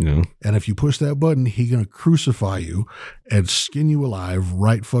out. Yeah. And if you push that button, he's going to crucify you and skin you alive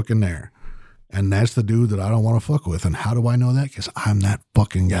right fucking there. And that's the dude that I don't want to fuck with. And how do I know that? Because I'm that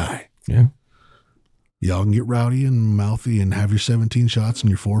fucking guy. Yeah. Y'all can get rowdy and mouthy and have your 17 shots and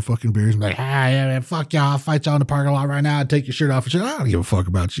your 4 fucking beers and be like, yeah, fuck y'all. I'll fight y'all in the parking lot right now and take your shirt off and shit. I don't give a fuck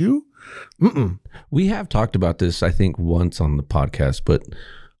about you. We have talked about this, I think, once on the podcast, but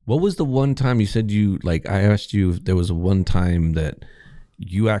what was the one time you said I asked you if there was one time that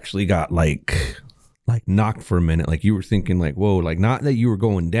you actually got like like knocked for a minute? Like you were thinking like, whoa, like not that you were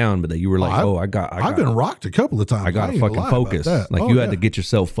going down, but that you were like, I've been rocked a couple of times. I got to fucking focus. Like you had to get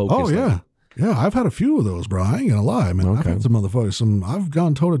yourself focused. Oh yeah. Like, yeah, I've had a few of those, bro. I ain't gonna lie, man. I've had some motherfuckers. I've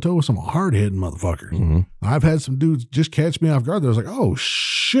gone toe to toe with some hard hitting motherfuckers. Mm-hmm. I've had some dudes just catch me off guard. They was like, "Oh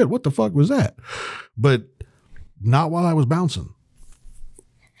shit, what the fuck was that?" But not while I was bouncing.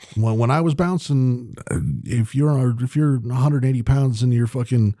 When I was bouncing, if you're 180 pounds and you're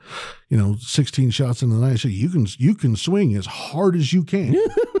fucking, 16 shots in the night, you can swing as hard as you can.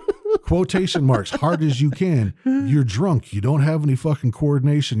 Quotation marks, hard as you can. You're drunk. You don't have any fucking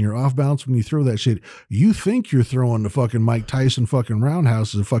coordination. You're off balance when you throw that shit. You think you're throwing the fucking Mike Tyson fucking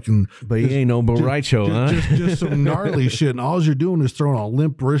roundhouses, fucking. But he ain't no Borracho, huh? Just some gnarly shit. And all you're doing is throwing a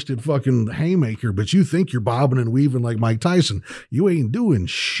limp wristed fucking haymaker, but you think you're bobbing and weaving like Mike Tyson. You ain't doing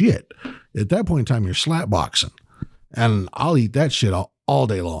shit. At that point in time, you're slap boxing. And I'll eat that shit all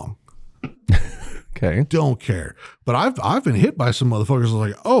day long. Okay. Don't care. But I've been hit by some motherfuckers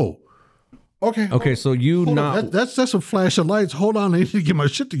like, oh, okay. So that's a flash of lights. Hold on, I need to get my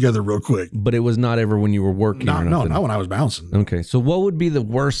shit together real quick. But it was not ever when you were working. No, not when I was bouncing. Okay, so what would be the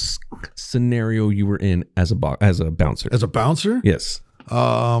worst scenario you were in as a bouncer? As a bouncer? Yes.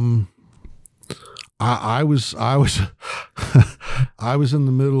 I was I was in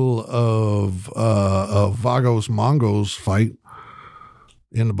the middle of a Vagos Mongos fight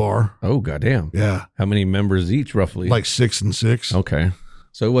in the bar. Oh goddamn! Yeah. How many members each, roughly? Like 6 and 6. Okay.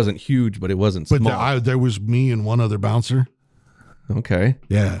 So it wasn't huge, but it wasn't small. But there was me and one other bouncer. Okay.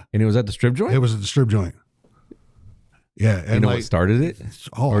 Yeah. And it was at the strip joint? It was at the strip joint. Yeah. And you know what started it?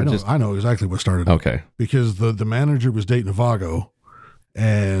 Oh, I know exactly what started it. Okay. Because the manager was dating a Vago,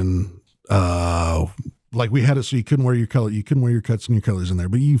 and like we had it so you couldn't wear your cuts and your colors in there,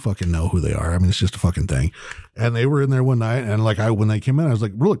 but you fucking know who they are. I mean, it's just a fucking thing. And they were in there one night, and when they came in, I was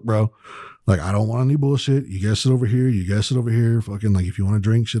like, look, bro, like, I don't want any bullshit. You guys sit over here. You guys sit over here. Fucking, like, if you want to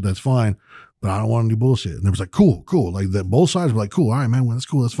drink shit, that's fine. But I don't want any bullshit. And they was like, cool. Like, both sides were like, cool. All right, man. Well, that's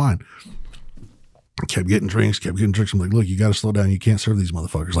cool. That's fine. Kept getting drinks. I'm like, look, you got to slow down. You can't serve these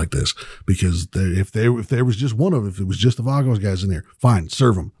motherfuckers like this. Because if there was just if it was just the Vagos guys in there, fine,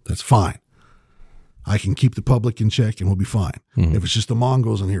 serve them. That's fine. I can keep the public in check and we'll be fine. Mm-hmm. If it's just the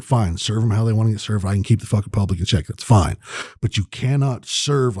Mongols in here, fine. Serve them how they want to get served. I can keep the fucking public in check. That's fine. But you cannot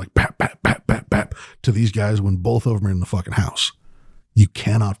serve like pap, pap, pap, pap, pap to these guys when both of them are in the fucking house. You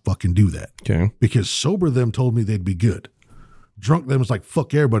cannot fucking do that. Okay. Because sober them told me they'd be good. Drunk them was like,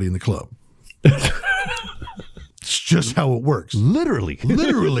 fuck everybody in the club. It's just how it works. Literally.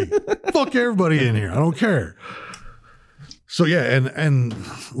 Fuck everybody in here. I don't care. So yeah, and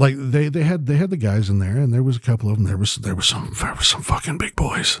like they had the guys in there, and there was a couple of them. There was some fucking big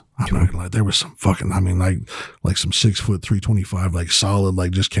boys. I'm not gonna lie. There was some fucking. I mean, like some 6 foot 325, like solid,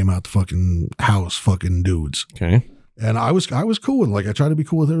 like just came out the fucking house, fucking dudes. Okay. And I was cool with, like, I try to be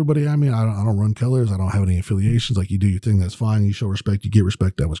cool with everybody. I mean, I don't run colors. I don't have any affiliations. Like, you do your thing, that's fine. You show respect, you get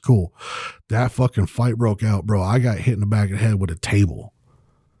respect. That was cool. That fucking fight broke out, bro. I got hit in the back of the head with a table.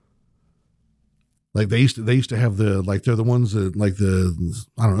 Like they used to have they're the ones that like I don't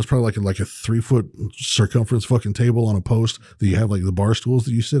know, it's probably like a 3 foot circumference fucking table on a post that you have like the bar stools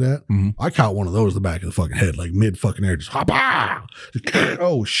that you sit at. Mm-hmm. I caught one of those in the back of the fucking head, like mid fucking air, just hop,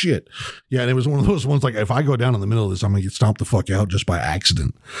 oh shit. Yeah. And it was one of those ones, like if I go down in the middle of this, I'm gonna get stomped the fuck out just by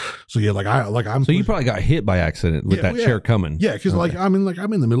accident. So yeah, So you probably got hit by accident with that chair coming. Yeah. Cause okay. I'm in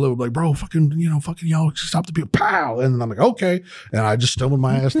the middle of it, like, bro, fucking y'all stop the people, pow. And then I'm like, okay. And I just stumbled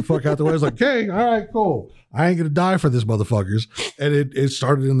my ass the fuck out the way. I was like, okay, all right. Cool. I ain't gonna die for this motherfuckers. And it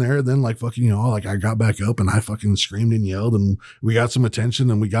started in there. And then like fucking, like I got back up and I fucking screamed and yelled and we got some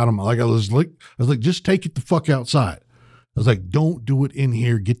attention and we got them. Like I was like, just take it the fuck outside. I was like, don't do it in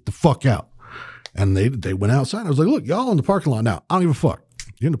here. Get the fuck out. And they went outside. I was like, look, y'all in the parking lot now. I don't give a fuck.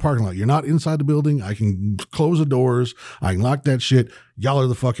 You're in the parking lot. You're not inside the building. I can close the doors. I can lock that shit. Y'all are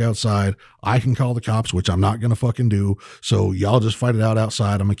the fuck outside. I can call the cops, which I'm not going to fucking do. So y'all just fight it out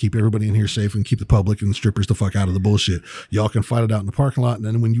outside. I'm going to keep everybody in here safe and keep the public and the strippers the fuck out of the bullshit. Y'all can fight it out in the parking lot. And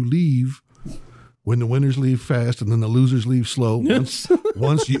then when you leave, when the winners leave fast and then the losers leave slow,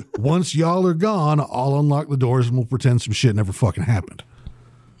 once y'all are gone, I'll unlock the doors and we'll pretend some shit never fucking happened.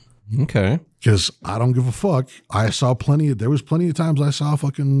 Okay. Because I don't give a fuck. There was plenty of times I saw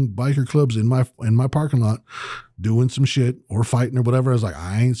fucking biker clubs in my parking lot doing some shit or fighting or whatever. I was like,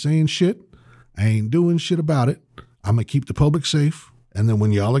 I ain't saying shit. I ain't doing shit about it. I'm going to keep the public safe. And then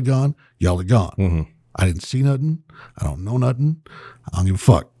when y'all are gone, y'all are gone. Mm-hmm. I didn't see nothing. I don't know nothing. I don't give a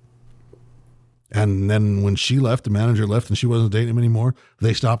fuck. And then when she left, the manager left and she wasn't dating him anymore,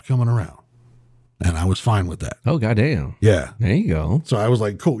 they stopped coming around. And I was fine with that. Oh, goddamn. Yeah. There you go. So I was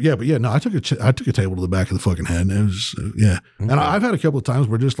like, cool. Yeah, but yeah, no, I took a table to the back of the fucking head. And it was, yeah. Okay. And I've had a couple of times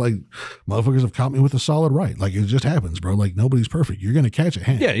where just like motherfuckers have caught me with a solid right. Like it just happens, bro. Like nobody's perfect. You're going to catch a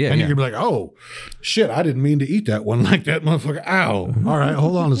hand. Yeah. And you're going to be like, oh, shit, I didn't mean to eat that one like that, motherfucker. Ow. All right,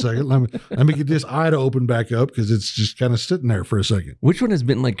 hold on a second. Let me get this eye to open back up because it's just kind of sitting there for a second. Which one has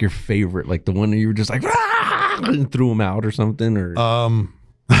been like your favorite? Like the one that you were just like, and threw him out or something? Or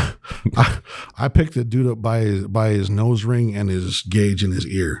I picked the dude up by his nose ring and his gauge in his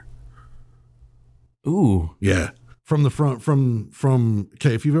ear. Ooh. Yeah. From the front, from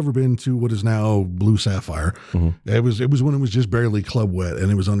okay, if you've ever been to what is now Blue Sapphire, it was when it was just barely club wet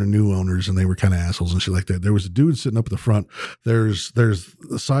and it was under new owners and they were kind of assholes and shit like that. There was a dude sitting up at the front. There's the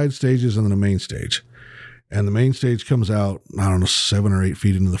side stages and then the main stage. And the main stage comes out, I don't know, 7 or 8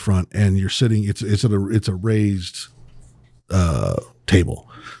 feet into the front, and you're sitting. It's a raised table.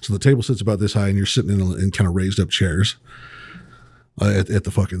 So the table sits about this high, and you're sitting in kind of raised up chairs at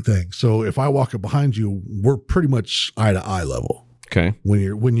the fucking thing. So if I walk up behind you, we're pretty much eye to eye level. Okay.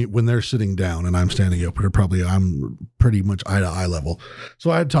 When they're sitting down and I'm standing up, I'm pretty much eye to eye level. So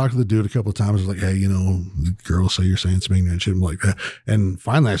I had talked to the dude a couple of times. I was like, hey, the girls say you're saying some ignorant shit like that. And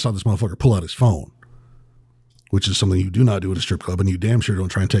finally, I saw this motherfucker pull out his phone, which is something you do not do at a strip club, and you damn sure don't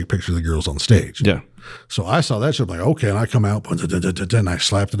try and take pictures of the girls on stage. Yeah. So I saw that shit. I'm like, okay, and I come out, and I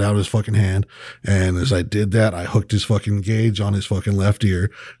slapped it out of his fucking hand. And as I did that, I hooked his fucking gauge on his fucking left ear,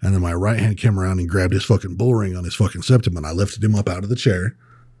 and then my right hand came around and grabbed his fucking bull ring on his fucking septum, and I lifted him up out of the chair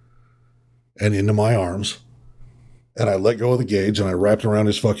and into my arms. And I let go of the gauge and I wrapped around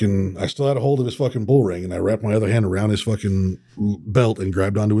I still had a hold of his fucking bull ring, and I wrapped my other hand around his fucking belt and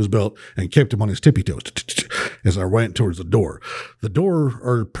grabbed onto his belt and kept him on his tippy toes as I went towards the door. The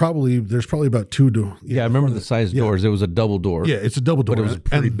door there's probably about 2 doors. Yeah, I remember the size doors. It was a double door. Yeah, it's a double door. But it was a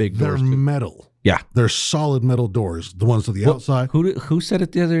pretty big door. They're metal. Yeah. They're solid metal doors. The ones to the outside. Who said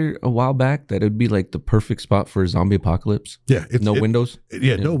it a while back that it would be like the perfect spot for a zombie apocalypse? Yeah. Windows?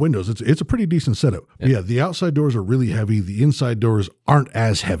 Yeah, no windows. It's a pretty decent setup. Yeah, the outside doors are really heavy. The inside doors aren't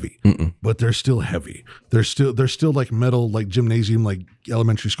as heavy, but they're still heavy. They're still like metal, like gymnasium, like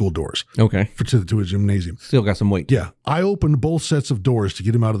elementary school doors. Okay. To a gymnasium. Still got some weight. Yeah. I opened both sets of doors to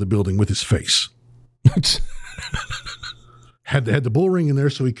get him out of the building with his face. Had the bull ring in there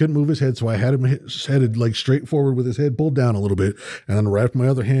so he couldn't move his head, so I had him headed like straight forward with his head pulled down a little bit, and then wrapped my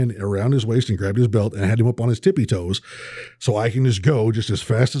other hand around his waist and grabbed his belt and had him up on his tippy toes so I can just go just as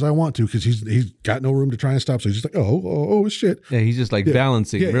fast as I want to, because he's got no room to try and stop. So he's just like, oh shit. Yeah, he's just like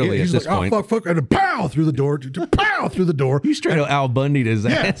balancing really at this point. Oh, fuck, and pow through the door, pow through the door. You straight up Al Bundy'd his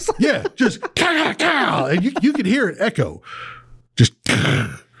ass. Yeah, just cow, and you could hear it echo. Just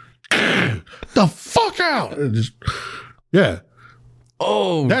the fuck out. Yeah.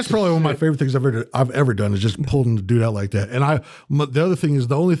 Oh, that's probably one of my favorite things I've ever done is just pulling the dude out like that. And the other thing is,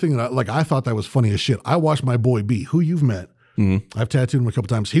 the only thing that I thought that was funny as shit. I watched my boy B, who you've met. Mm-hmm. I've tattooed him a couple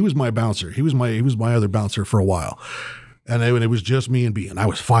times. He was my bouncer. He was my other bouncer for a while, and it was just me and B, and I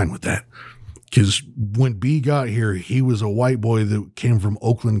was fine with that. Because when B got here, he was a white boy that came from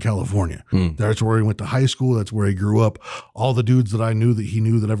Oakland, California. That's where he went to high school. That's where he grew up. All the dudes that I knew that he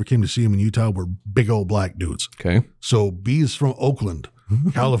knew that ever came to see him in Utah were big old black dudes. Okay. So B is from Oakland,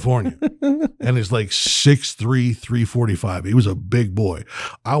 California, and is like 6'3", 345. He was a big boy.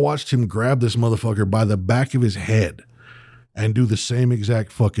 I watched him grab this motherfucker by the back of his head and do the same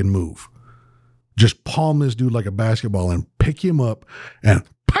exact fucking move. Just palm this dude like a basketball and pick him up and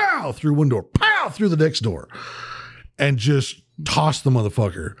pow through one door, pow through the next door, and just toss the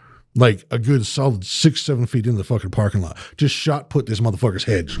motherfucker like a good solid 6-7 feet into the fucking parking lot. Just shot put this motherfucker's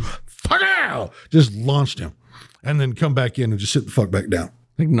head. Fuck out! Just launched him. And then come back in and just sit the fuck back down.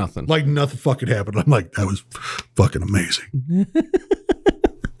 Like nothing. Like nothing fucking happened. I'm like, that was fucking amazing.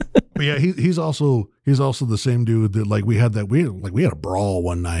 But yeah, he's also the same dude that like we had a brawl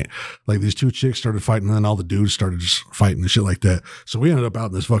one night. Like these 2 chicks started fighting, and then all the dudes started just fighting and shit like that. So we ended up out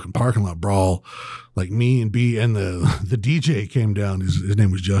in this fucking parking lot brawl. Like me and B and the DJ came down. His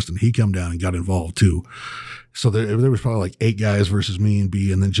name was Justin. He come down and got involved too. So there was probably like 8 guys versus me and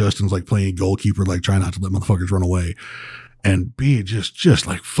B, and then Justin's like playing goalkeeper, like trying not to let motherfuckers run away. And B just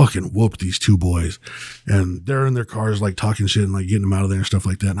like fucking whooped these 2 boys. And they're in their cars like talking shit and like getting them out of there and stuff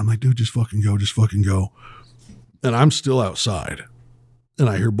like that. And I'm like, dude, just fucking go. And I'm still outside. And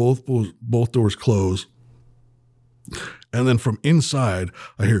I hear both doors close. And then from inside,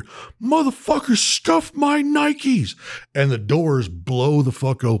 I hear, motherfucker, stuff my Nikes. And the doors blow the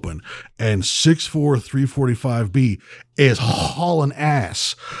fuck open. And 6'4", 345B is hauling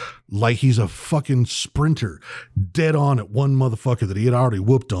ass like he's a fucking sprinter, dead on at one motherfucker that he had already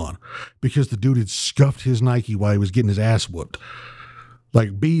whooped on because the dude had scuffed his Nike while he was getting his ass whooped.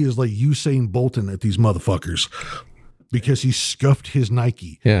 Like B is like Usain Bolton at these motherfuckers because he scuffed his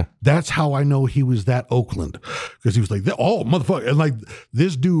Nike. Yeah. That's how I know he was that Oakland, because he was like, oh, motherfucker. And like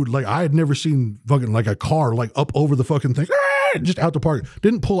this dude, like I had never seen fucking like a car like up over the fucking thing. Just out the park.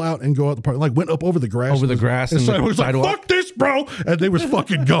 Didn't pull out and go out the park. Like went up over the grass. Over the grass and the was like, fuck this, bro. And they was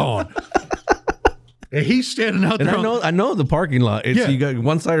fucking gone. And he's standing out And there. I know the parking lot. It's you got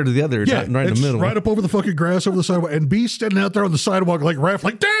one side or the other, not right in the middle. Right up over the fucking grass over the sidewalk. And B's standing out there on the sidewalk like Raph,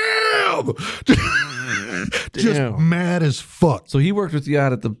 like, damn! Just mad as fuck. So he worked with you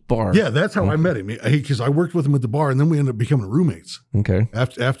out at the bar. Yeah, that's how I met him. Because I worked with him at the bar, and then we ended up becoming roommates. Okay.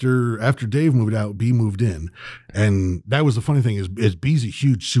 After Dave moved out, B moved in, and that was the funny thing is B's a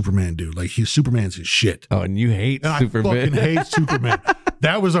huge Superman dude. Like Superman's his shit. Oh, and you hate and Superman. I fucking hate Superman.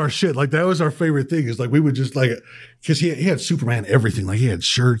 That was our shit. Like that was our favorite thing. Is like we would just like, because he had Superman everything. Like he had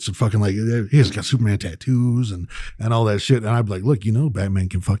shirts and fucking like he has got Superman tattoos and all that shit. And I'd be like, look, Batman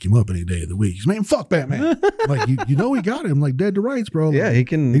can fuck him up any day of the week. He's man, fuck Batman. Like he got him like dead to rights, bro. Yeah, like, he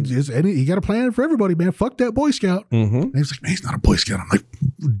can. He got a plan for everybody, man. Fuck that Boy Scout. Mm-hmm. And he's like, man, he's not a Boy Scout. I'm like,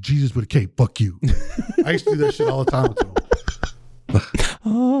 Jesus with a cape. Fuck you. I used to do that shit all the time with him.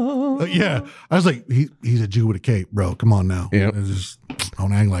 Yeah, I was like, he's a Jew with a cape, bro. Come on now. Yeah, just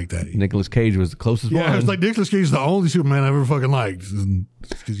don't act like that. Nicolas Cage was the closest one. Yeah, I was like, Nicolas Cage is the only Superman I ever fucking liked,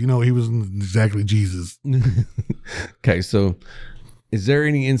 because he wasn't exactly Jesus. Okay, so is there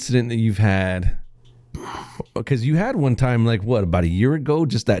any incident that you've had? Because you had one time, like what, about a year ago,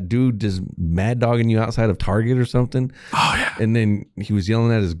 just that dude just mad dogging you outside of Target or something. Oh yeah, and then he was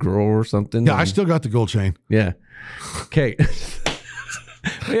yelling at his girl or something. Yeah, I still got the gold chain. Yeah. Okay.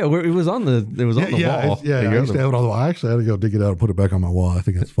 Yeah, it was on the wall. I used to have it on the wall. I actually had to go dig it out and put it back on my wall. I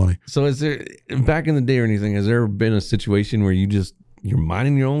think that's funny. So is there, back in the day or anything, has there been a situation where you're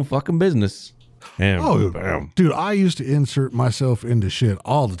minding your own fucking business? And bam. Dude, I used to insert myself into shit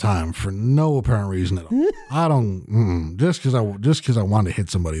all the time for no apparent reason at all. I don't just because I wanted to hit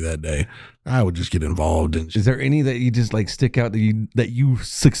somebody that day, I would just get involved in shit. Is there any that you just like stick out that you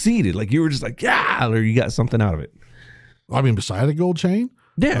succeeded? Like you were just like, yeah, or you got something out of it? I mean, beside a gold chain?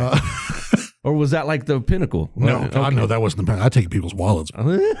 Yeah. Or was that like the pinnacle? No, I know that wasn't the pinnacle. I take people's wallets.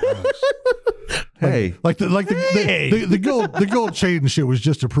 Hey, the gold chain and shit was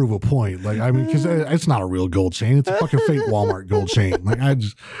just to prove a point. Like, I mean, because it's not a real gold chain. It's a fucking fake Walmart gold chain. Like, I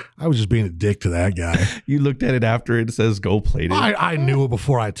was just being a dick to that guy. You looked at it after it says gold plated. I knew it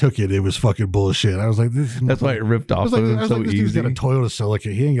before I took it. It was fucking bullshit. I was like, that's why it ripped off of him so this easy. He's got a Toyota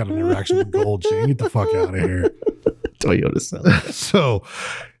Celica. He ain't got an interaction with gold chain. Get the fuck out of here. Toyota Celica. So,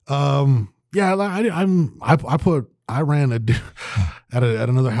 yeah, I ran a dude at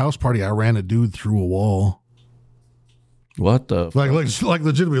another house party. I ran a dude through a wall. What the like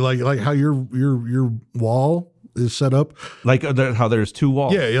legitimately like how your wall is set up, like how there's two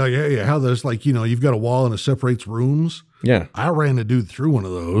walls. Yeah. How there's like you've got a wall and it separates rooms. Yeah, I ran a dude through one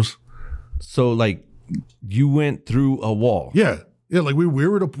of those. So like you went through a wall. Yeah. Yeah, like we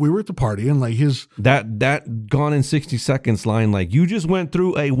were at the party and like his that Gone in 60 Seconds line, like you just went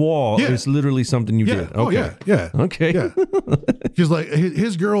through a wall. Yeah. It's literally something you did. Okay. Oh yeah. Okay. Yeah. Because like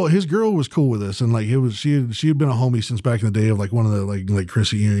his girl was cool with us, and like she had been a homie since back in the day of like one of the like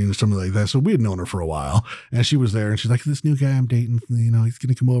Chrissy and something like that. So we had known her for a while, and she was there, and she's like, this new guy I'm dating, he's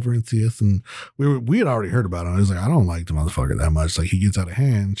gonna come over and see us, and we had already heard about him. I was like, I don't like the motherfucker that much. Like he gets out of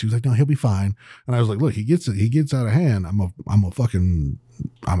hand. She was like, no, he'll be fine. And I was like, look, he gets out of hand. I'm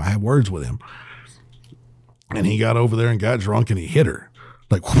gonna have words with him. And he got over there and got drunk and he hit her.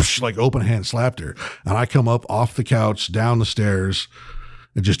 Like whoosh, like open hand slapped her. And I come up off the couch, down the stairs,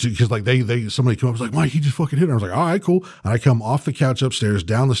 and just because like somebody come up was like, Mike, he just fucking hit her. I was like, all right, cool. And I come off the couch upstairs,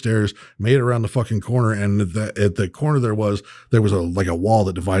 down the stairs, made it around the fucking corner, and at the corner there was a wall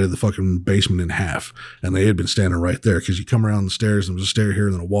that divided the fucking basement in half. And they had been standing right there because you come around the stairs and there was a stair here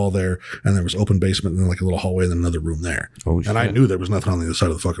and then a wall there, and there was open basement and then like a little hallway and then another room there. Oh, shit. And I knew there was nothing on the other side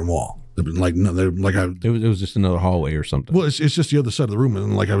of the fucking wall. It was just another hallway or something. Well, it's just the other side of the room,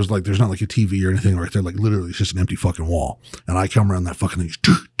 and like I was like, there's not like a TV or anything right there. Like literally, it's just an empty fucking wall. And I come around that fucking thing,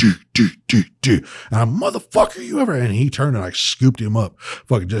 and I'm motherfucker, you ever? And he turned and I scooped him up,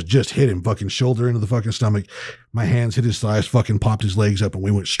 fucking just hit him, fucking shoulder into the fucking stomach. My hands hit his thighs, fucking popped his legs up, and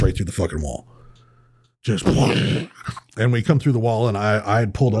we went straight through the fucking wall. Just and we come through the wall, and I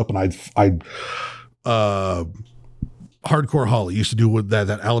had pulled up, and Hardcore Holly used to do with that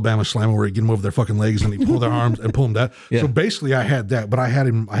Alabama slammer where he'd get them over their fucking legs and he'd pull their arms and pull them that. Yeah. So basically I had that, but I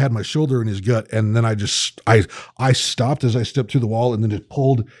had my shoulder in his gut, and then I stopped as I stepped through the wall and then just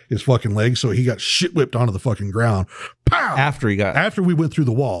pulled his fucking leg, so he got shit whipped onto the fucking ground. Pow! After we went through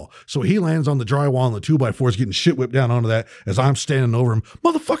the wall. So he lands on the drywall and the 2x4 is getting shit whipped down onto that as I'm standing over him.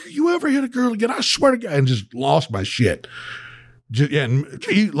 Motherfucker, you ever hit a girl again? I swear to God, and just lost my shit. Yeah, and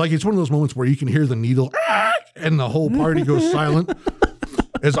it's one of those moments where you can hear the needle and the whole party goes silent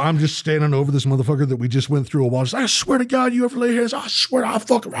as I'm just standing over this motherfucker that we just went through a wall. She's like, I swear to God, you ever lay hands? I swear, I'll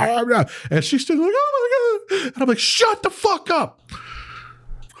fuck him. And she's still like, oh my God. And I'm like, shut the fuck up.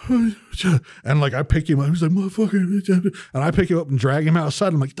 And like, I pick him up. He's like, motherfucker. And I pick him up and drag him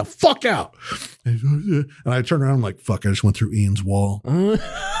outside. I'm like, get the fuck out. And I turn around. I'm like, fuck, I just went through Ian's wall.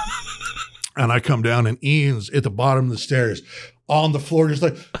 And I come down and Ian's at the bottom of the stairs on the floor, just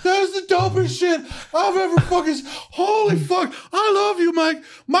like, that's the dopest shit I've ever fucking, holy fuck, I love you, Mike.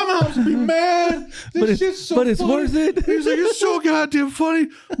 My mom's gonna be mad. This shit's so funny. It's worth it. He's like, it's so goddamn funny.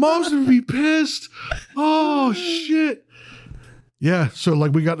 Mom's gonna be pissed. Oh, shit. Yeah, so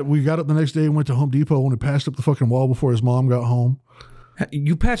like we got up the next day and went to Home Depot and we passed up the fucking wall before his mom got home.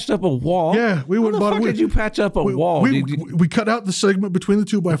 You patched up a wall? Yeah, we went. How the fuck did you patch up a wall? We cut out the segment between the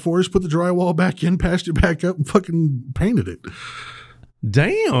 2x4s, put the drywall back in, patched it back up, and fucking painted it.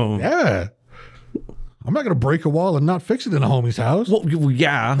 Damn. Yeah. I'm not gonna break a wall and not fix it in a homie's house. Well,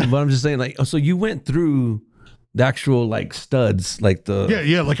 yeah, but I'm just saying, like, so you went through the actual like studs, like the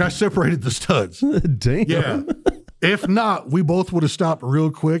Yeah, like I separated the studs. Damn. Yeah. If not, we both would have stopped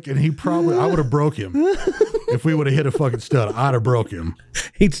real quick, and I would have broke him. If we would have hit a fucking stud, I'd have broke him.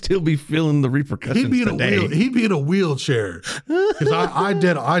 He'd still be feeling the repercussions today. He'd be in a wheelchair. Because I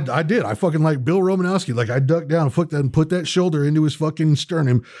did. I fucking like Bill Romanowski. Like I ducked down and put that shoulder into his fucking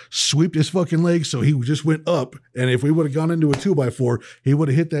sternum, sweeped his fucking leg so he just went up. And if we would have gone into a 2x4, he would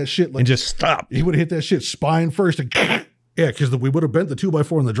have hit that shit like and just stopped. He would have hit that shit spine first and yeah, because we would have bent the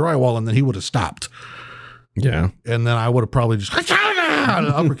 2x4 in the drywall and then he would have stopped. Yeah. And then I would have probably just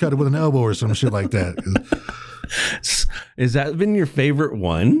uppercutted with an elbow or some shit like that. Has that been your favorite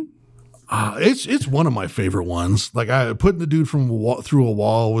one? It's one of my favorite ones. Like putting the dude through a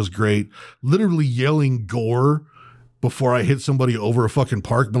wall was great. Literally yelling gore before I hit somebody over a fucking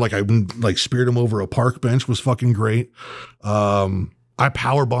park, but like I like speared him over a park bench was fucking great. I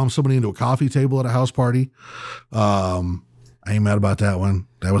power bombed somebody into a coffee table at a house party. I ain't mad about that one.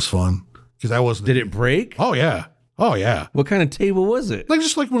 That was fun. Because I wasn't. Did it break? Oh yeah. Oh yeah. What kind of table was it? Like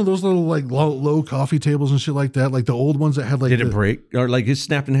just like one of those little like low coffee tables and shit like that. Like the old ones that had like. Did it break or like it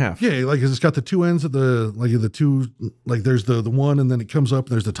snapped in half? Yeah, like it's got the two ends of the two. Like there's the one and then it comes up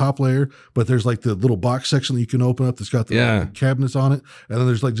and there's the top layer, but there's like the little box section that you can open up that's got the cabinets on it, and then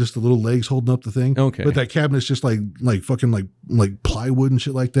there's like just the little legs holding up the thing. Okay. But that cabinet's just like fucking like plywood and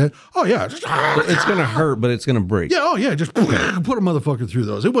shit like that. Oh yeah. It's gonna hurt, but it's gonna break. Yeah. Oh yeah. Just put a motherfucker through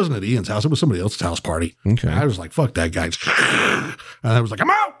those. It wasn't at Ian's house. It was somebody else's house party. Okay. And I was like, fuck that guy. And I was like, I'm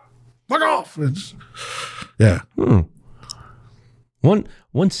out. Fuck off. Yeah.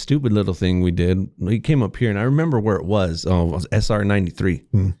 One stupid little thing we did. We came up here, and I remember where it was. Oh, it was SR 93.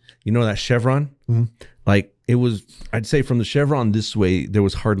 You know that Chevron? Like it was. I'd say from the Chevron this way, there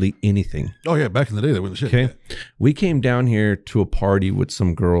was hardly anything. Oh yeah, back in the day, there was shit. Okay, we came down here to a party with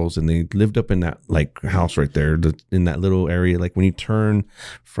some girls, and they lived up in that like house right there, in that little area. Like when you turn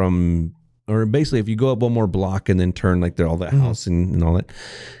from. Or basically, if you go up one more block and then turn like all that house and all that.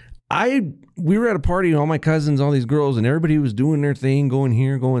 We were at a party, all my cousins, all these girls, and everybody was doing their thing, going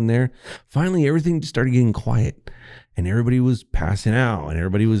here, going there. Finally, everything just started getting quiet, and everybody was passing out, and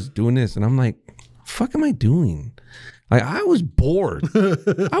everybody was doing this, and I'm like, "Fuck, am I doing?" Like I was bored.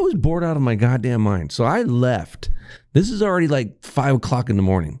 I was bored out of my goddamn mind. So I left. This is already like 5:00 in the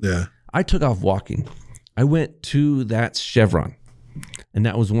morning. Yeah. I took off walking. I went to that Chevron. And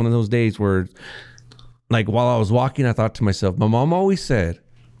that was one of those days where, like, while I was walking, I thought to myself, my mom always said,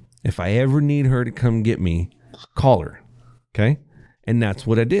 if I ever need her to come get me, call her. Okay? And that's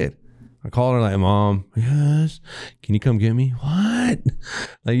what I did. I called her like, Mom, yes, can you come get me? What?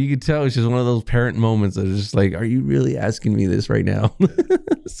 Like, you could tell it's just one of those parent moments that is just like, are you really asking me this right now?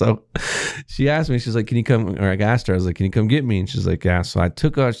 So she asked me, she's like, can you come? Or I asked her, I was like, can you come get me? And she's like, yeah. So I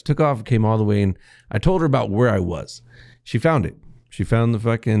took off and came all the way, and I told her about where I was. She found it. She found the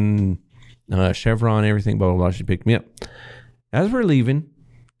fucking Chevron, everything, blah, blah, blah. She picked me up. As we're leaving,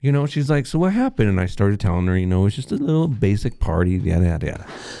 she's like, so what happened? And I started telling her, it's just a little basic party, yada, yada, yada.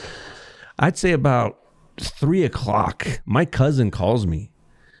 I'd say about 3:00, my cousin calls me.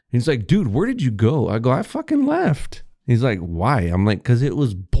 He's like, dude, where did you go? I go, I fucking left. He's like, why? I'm like, because it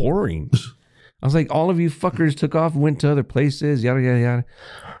was boring. I was like, all of you fuckers took off and went to other places, yada, yada, yada.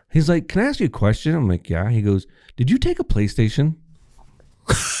 He's like, can I ask you a question? I'm like, yeah. He goes, did you take a PlayStation?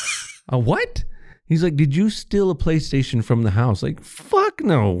 A what? He's like, did you steal a PlayStation from the house? Like, fuck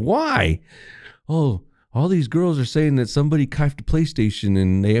no. Why? Oh, all these girls are saying that somebody kifed a PlayStation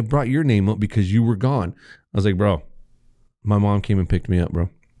and they brought your name up because you were gone. I was like, bro, my mom came and picked me up, bro.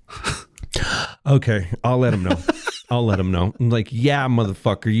 Okay, I'll let him know. I'll let him know. I'm like, yeah,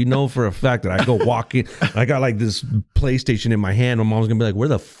 motherfucker. You know for a fact that I go walking. I got like this PlayStation in my hand. My mom's going to be like, where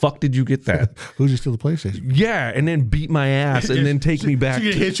the fuck did you get that? Who'd you steal the PlayStation? Yeah, and then beat my ass and then take me back.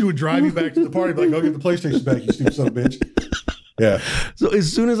 She's going to hit you and drive you back to the party. Like, go get the PlayStation back, you stupid son of a bitch. Yeah. So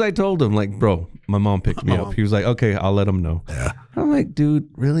as soon as I told him, like, bro, my mom picked me up. He was like, okay, I'll let him know. Yeah. I'm like, dude,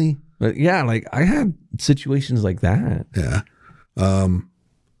 really? But yeah, like I had situations like that. Yeah.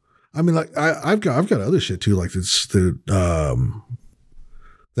 I mean, like I've got other shit too. Like this,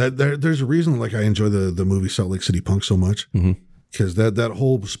 there's a reason like I enjoy the movie Salt Lake City Punk so much because that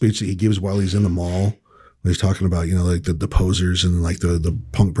whole speech that he gives while he's in the mall, when he's talking about like the posers and like the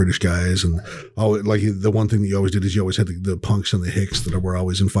punk British guys and like the one thing that you always did is you always had the punks and the hicks that were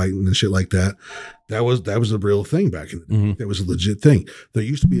always in fighting and shit like that. That was a real thing back in the day. That was a legit thing. There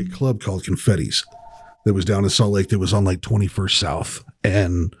used to be a club called Confetti's that was down in Salt Lake that was on like 21st South.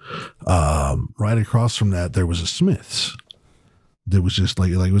 And right across from that, there was a Smith's. There was just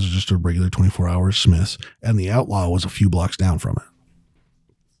like it was just a regular 24-hour Smith's. And the Outlaw was a few blocks down from it.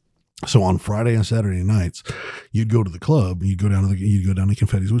 So on Friday and Saturday nights, you'd go to the club, you'd go down to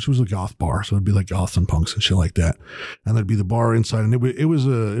Confetti's, which was a goth bar. So it'd be like goths and punks and shit like that. And there'd be the bar inside, and it was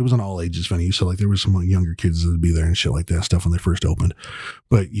an all ages venue. So like there was some younger kids that'd be there and shit like that stuff when they first opened.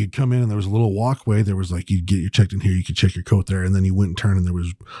 But you'd come in and there was a little walkway. There was like you'd get your checked in here, you could check your coat there, and then you went and turned and there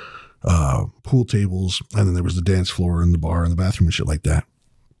was pool tables, and then there was the dance floor and the bar and the bathroom and shit like that.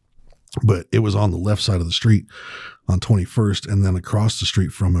 But it was on the left side of the street on 21st, and then across the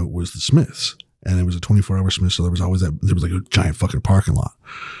street from it was the Smiths, and it was a 24-hour Smiths. So there was like a giant fucking parking lot.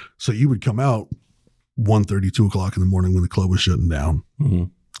 So you would come out 1:30, 2 o'clock in the morning when the club was shutting down,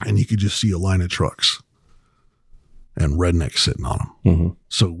 and you could just see a line of trucks and rednecks sitting on them.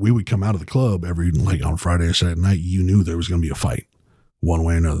 So we would come out of the club like on Friday or Saturday night. You knew there was going to be a fight one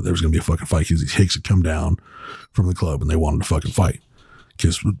way or another. There was going to be a fucking fight because these hicks had come down from the club and they wanted to fucking fight.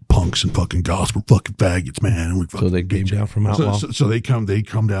 Because punks and fucking goths were fucking faggots, man. And so they came down from Outlaw. So they come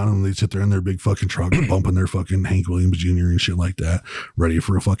down and they sit there in their big fucking truck, bumping their fucking Hank Williams Jr. and shit like that, ready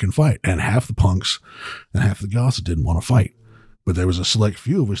for a fucking fight. And half the punks and half the goths didn't want to fight. But there was a select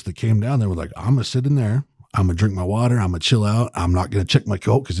few of us that came down there were like, I'm going to sit in there. I'm going to drink my water. I'm going to chill out. I'm not going to check my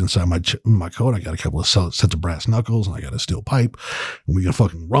coat because inside my coat, I got a couple of sets of brass knuckles and I got a steel pipe. And we're going to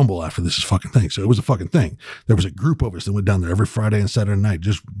fucking rumble after this fucking thing. So it was a fucking thing. There was a group of us that went down there every Friday and Saturday night,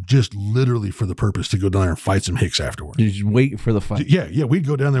 just literally for the purpose to go down there and fight some hicks afterwards. You just wait for the fight. Yeah. We'd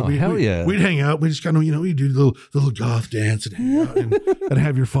go down there. Yeah. We'd hang out. We just kind of, we do the little goth dance and hang out and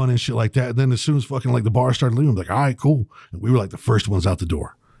have your fun and shit like that. And then as soon as fucking like the bar started leaving, I'm like, all right, cool. And we were like the first ones out the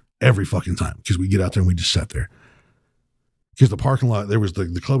door every fucking time because we get out there and we just sat there. Because the parking lot, there was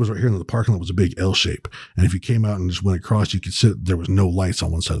the club was right here, and the parking lot was a big L shape. And if you came out and just went across, you could sit. There was no lights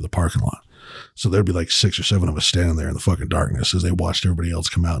on one side of the parking lot, so there'd be like 6 or 7 of us standing there in the fucking darkness as they watched everybody else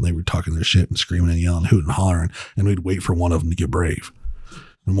come out, and they were talking their shit and screaming and yelling, hooting and hollering. And we'd wait for one of them to get brave,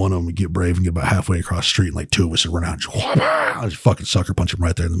 and one of them would get brave and get about halfway across the street, and like 2 of us would run out and just fucking sucker punch him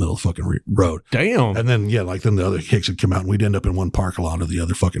right there in the middle of the fucking road. Damn. And then then the other hicks would come out, and we'd end up in one parking lot or the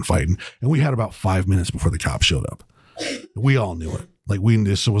other fucking fighting. And we had about 5 minutes before the cops showed up. We all knew it. Like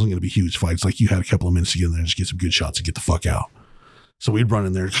this wasn't going to be huge fights. Like you had a couple of minutes to get in there and just get some good shots and get the fuck out. So we'd run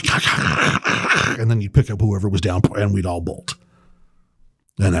in there and then you'd pick up whoever was down and we'd all bolt.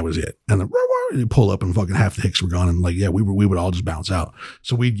 And that was it. And then you'd pull up and fucking half the hicks were gone. And like, yeah, we would all just bounce out.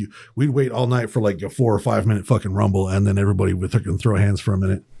 So we'd wait all night for like a 4 or 5 minute fucking rumble. And then everybody would throw hands for a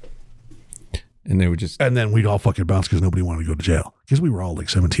minute. And they would just, and then we'd all fucking bounce because nobody wanted to go to jail because we were all like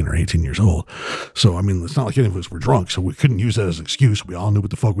 17 or 18 years old. So, I mean, it's not like any of us were drunk. So we couldn't use that as an excuse. We all knew what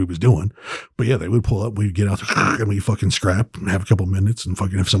the fuck we was doing. But yeah, they would pull up, we'd get out there and we fucking scrap and have a couple minutes. And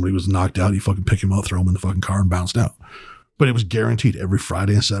fucking, if somebody was knocked out, you fucking pick him up, throw him in the fucking car and bounced out. But it was guaranteed every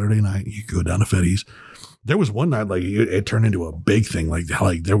Friday and Saturday night. You could go down to Fetty's. There was one night, like it turned into a big thing. Like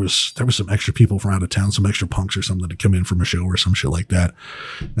there was some extra people from out of town, some extra punks or something to come in from a show or some shit like that.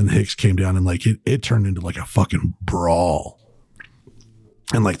 And the hicks came down and like it turned into like a fucking brawl.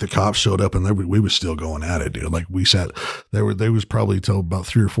 And like the cops showed up and we was still going at it, dude. Like we sat, they was probably till about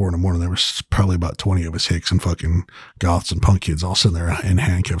 3 or 4 in the morning. There was probably about 20 of us hicks and fucking goths and punk kids all sitting there in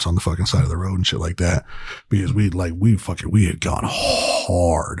handcuffs on the fucking side of the road and shit like that. Because we had gone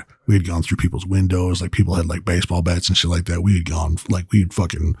hard. We had gone through people's windows. Like people had like baseball bats and shit like that. We had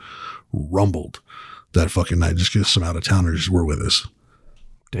fucking rumbled that fucking night just because some out of towners were with us.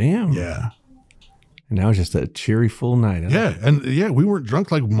 Damn. Yeah. And now it's just a cheery full night. Huh? Yeah. And yeah, we weren't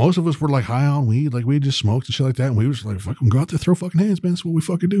drunk. Like most of us were like high on weed. Like we just smoked and shit like that. And we were just like, fucking go out there, throw fucking hands, man. That's what we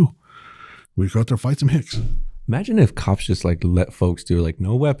fucking do. We go out there, fight some hicks. Imagine if cops just like let folks do like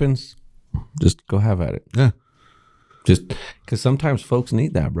no weapons. Just go have at it. Yeah. Just because sometimes folks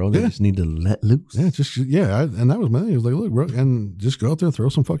need that, bro. They just need to let loose. Yeah, and that was my thing. It was like, look, bro, and just go out there and throw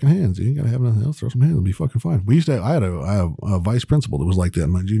some fucking hands. You ain't gotta have nothing else. Throw some hands and be fucking fine. We used to. I had a vice principal that was like that in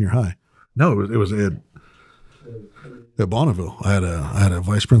my junior high. No, it was at Bonneville. I had a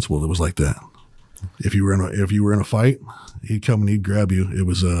vice principal that was like that. If you were in a fight, he'd come and he'd grab you. It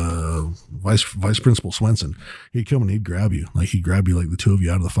was Vice Principal Swenson. He'd come and he'd grab you. Like he'd grab you like the two of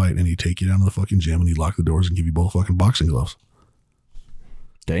you out of the fight, and he'd take you down to the fucking gym and he'd lock the doors and give you both fucking boxing gloves.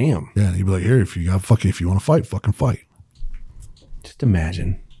 Damn. Yeah, and he'd be like, here, if you want to fight, fucking fight. Just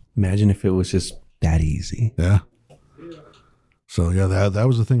imagine if it was just that easy. Yeah. So yeah, that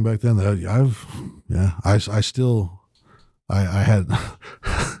was the thing back then. I had.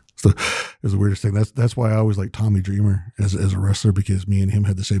 It was the weirdest thing. That's why I always like Tommy Dreamer as a wrestler, because me and him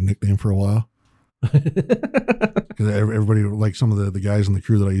had the same nickname for a while. Because everybody, like some of the guys in the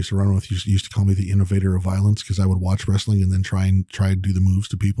crew that I used to run with, used to call me the innovator of violence, because I would watch wrestling and then try to do the moves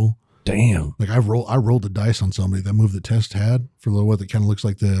to people. Damn. Like I rolled the dice on somebody. That move that Test had for what that kind of looks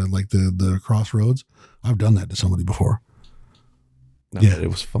like the crossroads. I've done that to somebody before. Yeah, it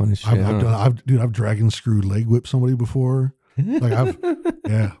was fun as shit. I've dragon screw leg whipped somebody before. Like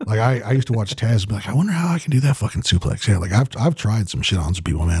I used to watch Taz and be like, I wonder how I can do that fucking suplex. Yeah, like I've tried some shit on some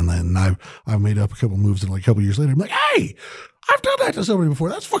people, man, and I've made up a couple moves, and like a couple years later, I'm like, hey, I've done that to somebody before.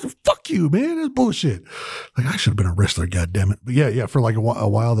 That's fucking fuck you, man. That's bullshit. Like I should have been a wrestler, goddammit. But yeah, for like a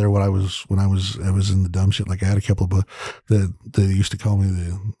while there, when I was in the dumb shit, like I had a couple of they used to call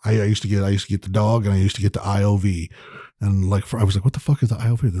me I used to get the dog, and I used to get the IOV. And like, I was like, what the fuck is the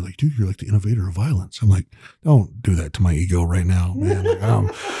IOV? They're like, dude, you're like the innovator of violence. I'm like, don't do that to my ego right now, man.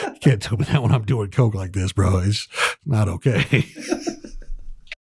 Like, you can't tell me that when I'm doing coke like this, bro. It's not okay.